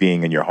love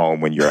being in your home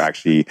when you're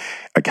actually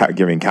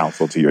giving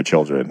counsel to your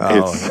children.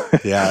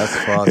 Yeah, that's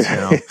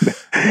fun.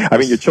 I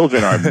mean, your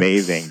children are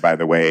amazing, by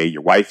the way.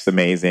 Your wife's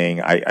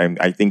amazing.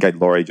 I think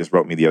Lori just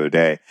wrote me the other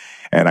day,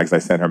 and I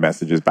sent her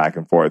messages back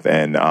and forth,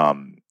 and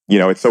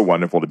it's so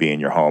wonderful to be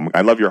in your home.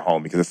 I love your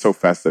home because it's so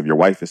festive. Your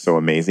wife is so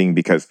amazing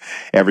because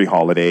every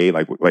holiday,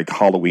 like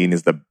Halloween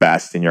is the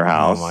best in your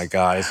house. Oh my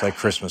God, it's like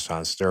Christmas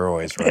on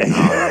steroids right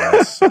now.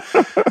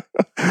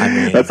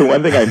 That's the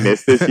one thing I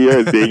missed this year,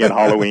 is being at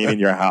Halloween in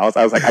your house.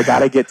 I was like, I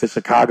gotta get to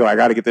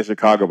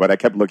Chicago, but I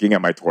kept looking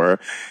at my tour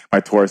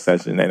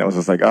session, and I was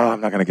just like, oh,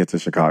 I'm not gonna get to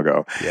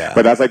Chicago. Yeah.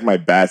 But that's like my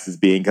best, is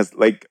being, because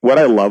like what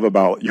I love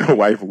about your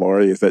wife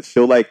Lori is that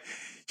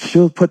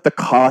she'll put the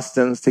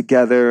costumes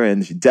together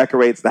and she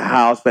decorates the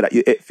house, but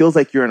it feels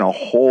like you're in a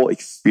whole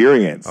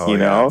experience, know?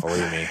 Yeah,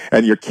 believe me.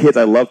 And your kids,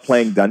 I love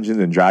playing Dungeons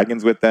and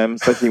Dragons with them,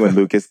 especially when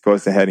Lucas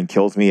goes ahead and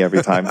kills me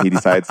every time he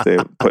decides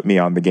to put me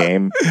on the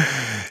game.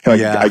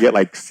 I get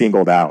like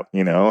singled out,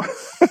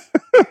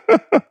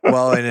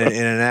 Well, in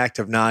an act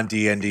of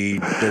non-D&D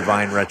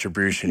divine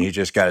retribution, he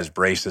just got his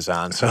braces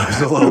on, so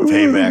it's a little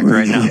payback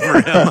right now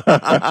for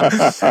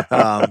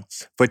him.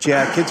 But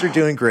yeah, kids are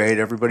doing great.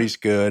 Everybody's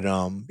good.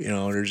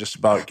 They're just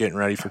about getting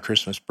ready for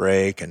Christmas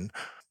break, and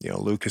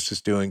Lucas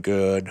is doing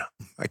good.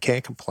 I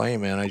can't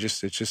complain, man.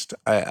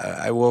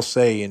 I will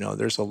say,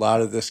 there's a lot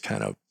of this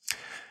kind of,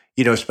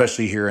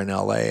 especially here in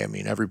LA. I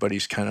mean,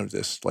 everybody's kind of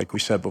this, like we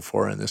said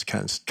before, in this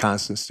kind of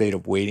constant state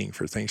of waiting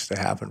for things to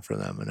happen for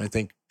them. And I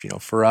think,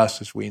 for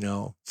us, as we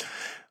know,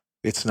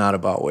 it's not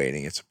about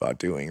waiting, it's about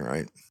doing,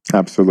 right?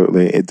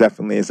 Absolutely. It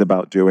definitely is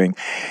about doing.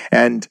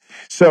 And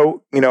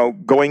so,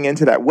 going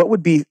into that, what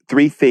would be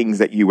 3 things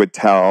that you would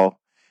tell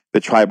the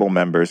tribal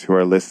members who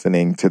are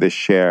listening to this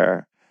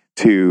share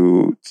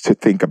to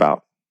think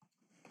about?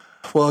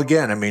 Well,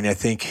 again, I mean, I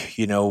think,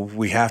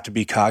 we have to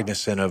be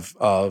cognizant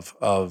of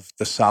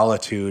the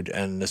solitude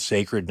and the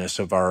sacredness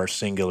of our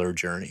singular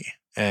journey.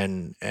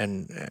 And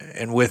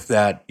with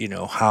that,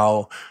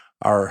 how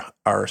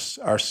our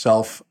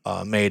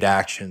self-made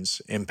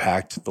actions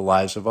impact the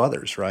lives of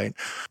others, right?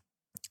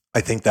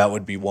 I think that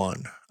would be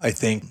one. I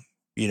think,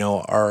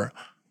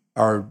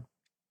 our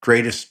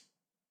greatest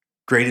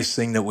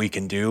thing that we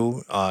can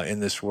do in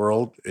this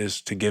world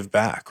is to give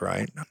back,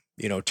 right?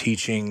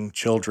 Teaching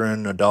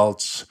children,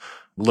 adults,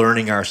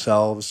 learning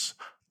ourselves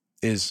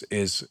is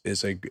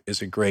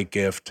a great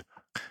gift.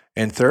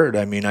 And third,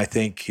 I mean, I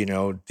think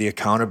the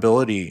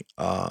accountability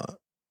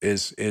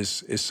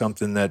is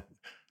something that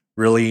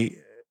really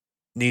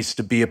needs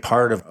to be a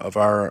part of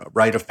our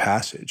rite of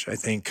passage. I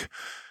think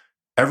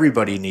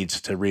everybody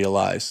needs to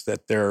realize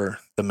that they're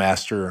the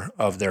master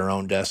of their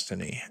own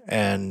destiny,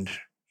 and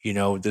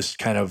this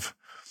kind of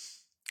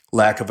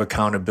lack of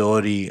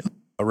accountability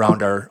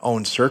around our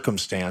own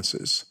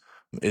circumstances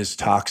is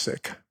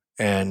toxic,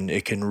 and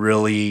it can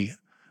really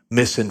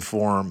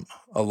misinform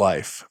a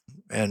life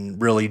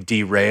and really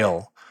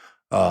derail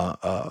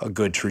a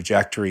good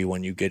trajectory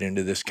when you get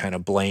into this kind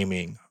of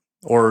blaming,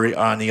 or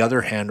on the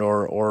other hand,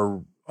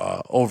 or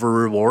over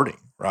rewarding,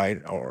 right?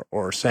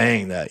 Or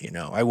saying that,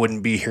 I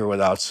wouldn't be here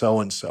without so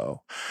and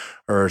so,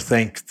 or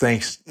thanks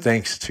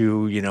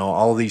to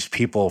all these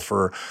people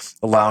for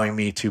allowing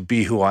me to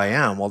be who I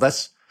am. Well,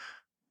 that's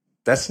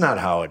not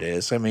how it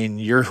is. I mean,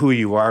 you're who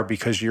you are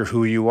because you're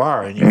who you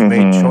are, and you've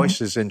made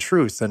choices in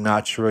truth and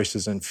not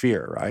choices in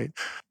fear, right?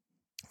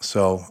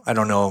 So I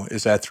don't know.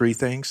 Is that 3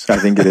 things? I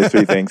think it is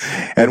 3 things.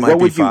 And what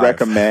would you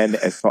recommend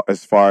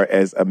as far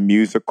as a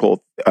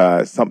musical,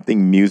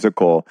 something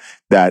musical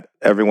that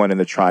everyone in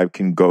the tribe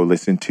can go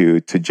listen to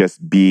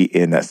just be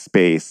in a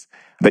space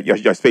that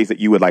your space that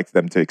you would like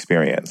them to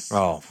experience?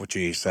 Oh, well,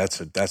 geez,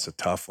 that's a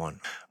tough one.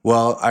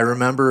 Well, I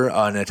remember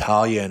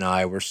Natalia and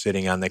I were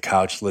sitting on the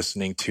couch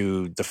listening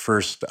to the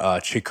first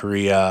Chick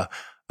Corea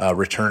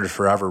Return to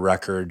Forever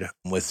record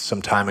with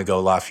Some Time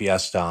Ago La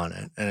Fiesta on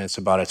it. And it's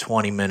about a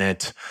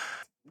 20-minute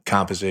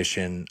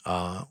composition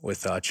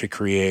with Chick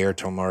Corea,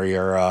 Airto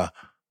Moreira,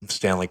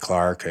 Stanley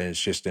Clarke. And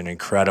it's just an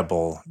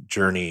incredible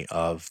journey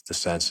of the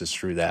senses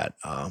through that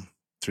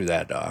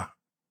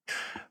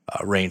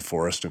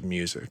rainforest of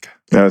music.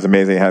 That was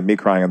amazing. It had me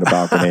crying on the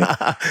balcony.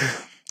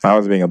 I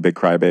was being a big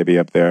crybaby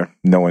up there.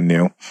 No one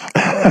knew.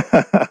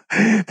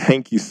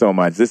 Thank you so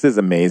much. This is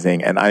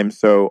amazing. And I'm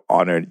so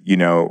honored,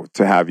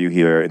 to have you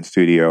here in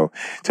studio,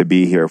 to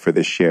be here for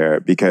this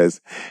share,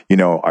 because,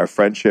 our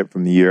friendship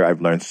from the year,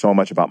 I've learned so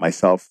much about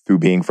myself through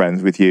being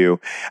friends with you.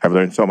 I've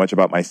learned so much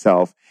about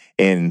myself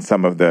in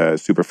some of the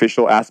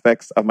superficial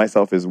aspects of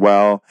myself as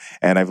well.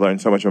 And I've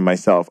learned so much of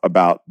myself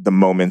about the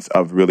moments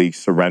of really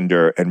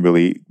surrender and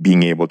really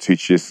being able to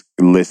just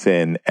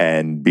listen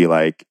and be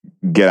like,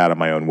 get out of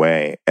my own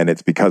way. And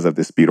it's because of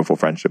this beautiful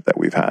friendship that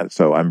we've had.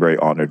 So I'm very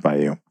honored by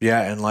you.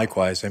 Yeah. And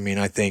likewise, I mean,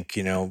 I think,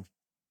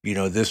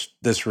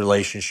 this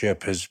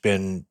relationship has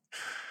been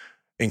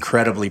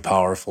incredibly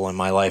powerful in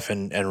my life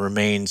and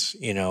remains,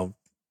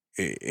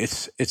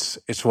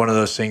 it's one of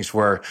those things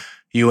where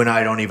you and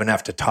I don't even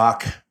have to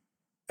talk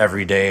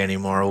every day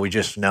anymore. We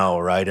just know,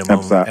 right? And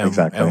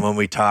exactly. And when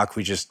we talk,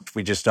 we just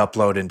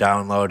upload and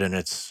download, and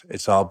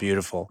it's all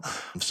beautiful.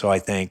 So I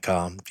thank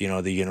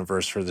the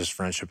universe for this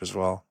friendship as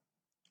well.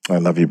 I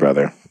love you,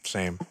 brother.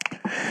 Same.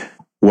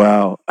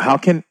 Well,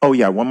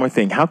 one more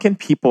thing. How can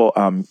people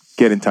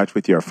get in touch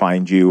with you or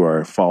find you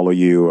or follow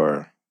you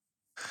or?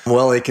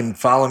 Well, they can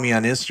follow me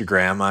on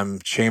Instagram. I'm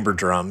Chamber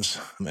Drums,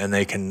 and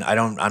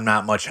I'm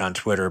not much on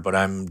Twitter, but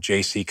I'm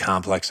JC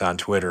Complex on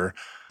Twitter.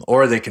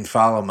 Or they can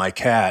follow my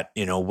cat,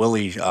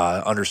 Willie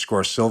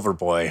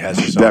 _Silverboy has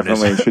his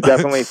own. Should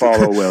definitely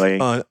follow Willie.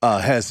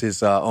 Has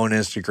his own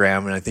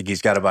Instagram, and I think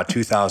he's got about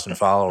 2,000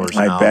 followers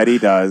now. I bet he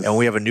does. And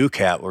we have a new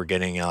cat we're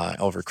getting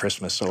over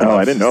Christmas. So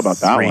I didn't know about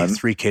that one.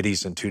 3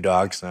 kitties and 2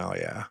 dogs now.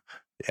 Yeah.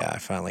 Yeah, I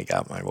finally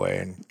got my way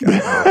and got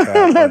my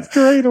cat. That's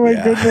great. Oh my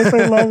goodness,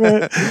 I love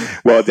it.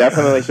 Well,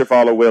 definitely should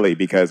follow Willie,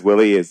 because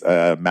Willie is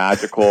a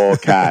magical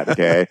cat,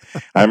 okay?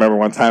 I remember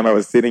one time I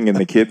was sitting in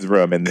the kids'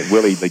 room and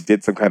Willie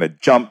did some kind of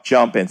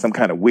jump and some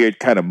kind of weird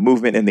kind of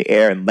movement in the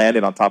air and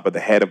landed on top of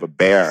the head of a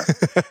bear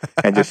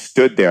and just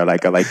stood there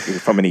like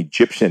from an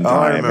Egyptian time.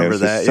 I remember it was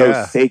that.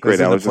 So sacred.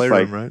 I was just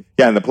like, right?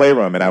 Yeah, in the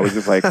playroom. And I was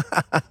just like,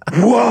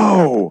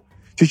 whoa.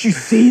 Did you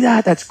see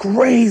that? That's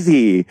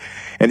crazy.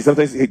 And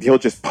sometimes he'll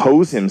just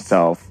pose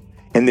himself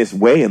in this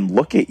way and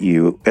look at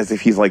you as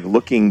if he's like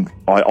looking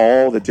at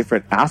all the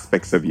different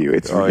aspects of you.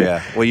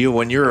 Yeah. Well,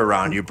 when you're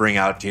around, you bring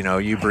out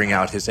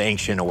his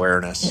ancient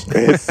awareness.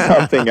 It's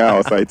something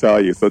else, I tell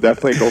you. So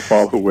definitely go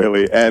follow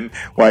Willie. And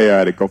while you're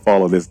at it, go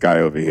follow this guy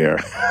over here.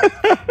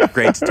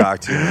 Great to talk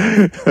to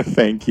you.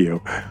 Thank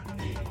you.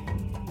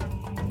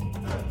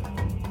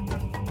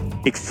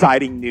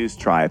 Exciting news,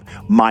 tribe.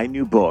 My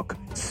new book,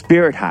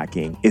 Spirit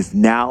Hacking, is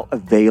now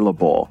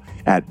available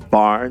at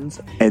Barnes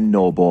 &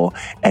 Noble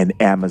and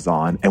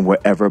Amazon and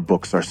wherever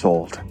books are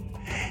sold.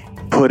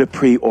 Put a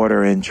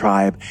pre-order in,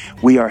 Tribe.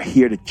 We are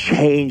here to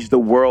change the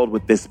world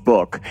with this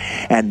book.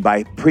 And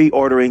by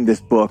pre-ordering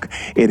this book,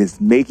 it is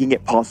making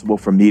it possible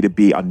for me to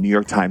be a New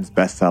York Times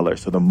bestseller.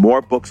 So the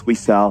more books we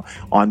sell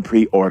on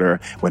pre-order,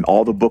 when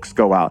all the books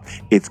go out,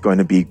 it's going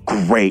to be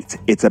great.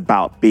 It's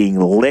about being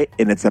lit,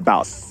 and it's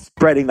about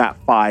spreading that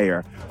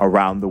fire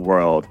around the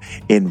world.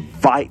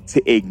 Invite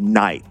to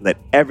ignite. Let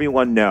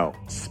everyone know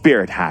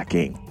spirit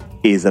hacking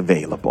is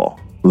available.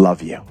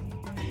 Love you.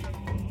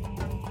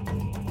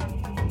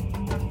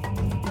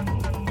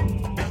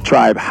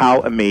 Tribe,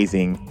 how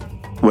amazing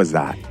was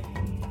that?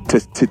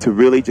 To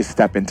really just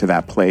step into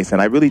that place.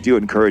 And I really do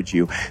encourage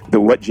you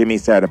what Jimmy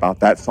said about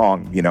that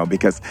song,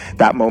 because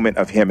that moment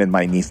of him and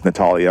my niece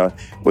Natalia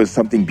was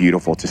something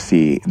beautiful to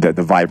see, the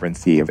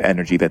vibrancy of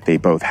energy that they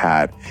both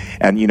had.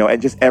 And,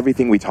 and just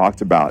everything we talked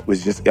about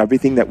was just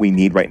everything that we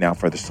need right now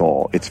for the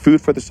soul. It's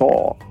food for the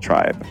soul,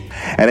 Tribe.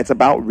 And it's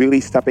about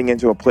really stepping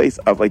into a place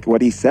of like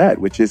what he said,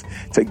 which is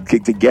to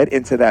get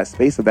into that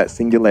space of that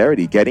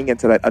singularity, getting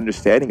into that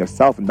understanding of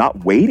self and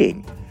not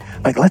waiting.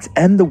 Like, let's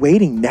end the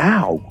waiting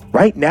now,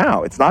 right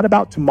now. It's not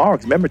about tomorrow.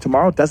 Because remember,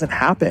 tomorrow doesn't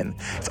happen.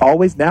 It's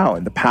always now.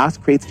 And the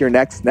past creates your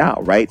next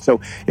now, right?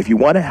 So if you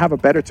want to have a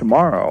better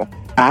tomorrow,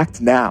 act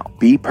now,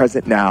 be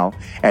present now,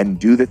 and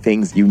do the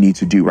things you need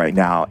to do right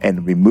now.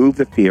 And remove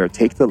the fear,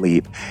 take the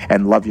leap,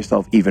 and love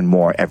yourself even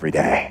more every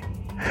day.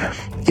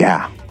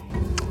 Yeah.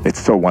 It's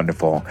so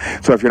wonderful.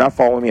 So if you're not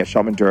following me at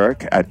Shaman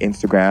Durek at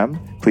Instagram,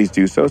 please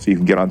do so you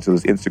can get onto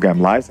those Instagram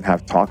lives and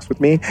have talks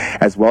with me.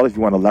 As well, if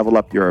you want to level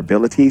up your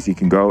abilities, you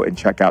can go and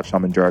check out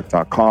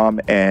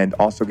shamandurek.com and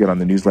also get on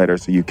the newsletter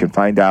so you can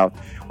find out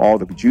all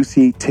the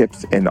juicy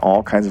tips and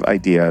all kinds of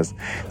ideas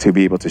to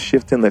be able to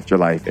shift and lift your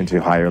life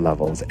into higher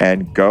levels.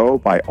 And go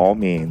by all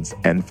means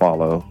and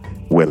follow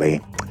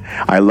Willie.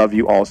 I love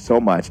you all so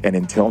much. And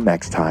until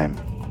next time,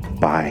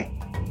 bye.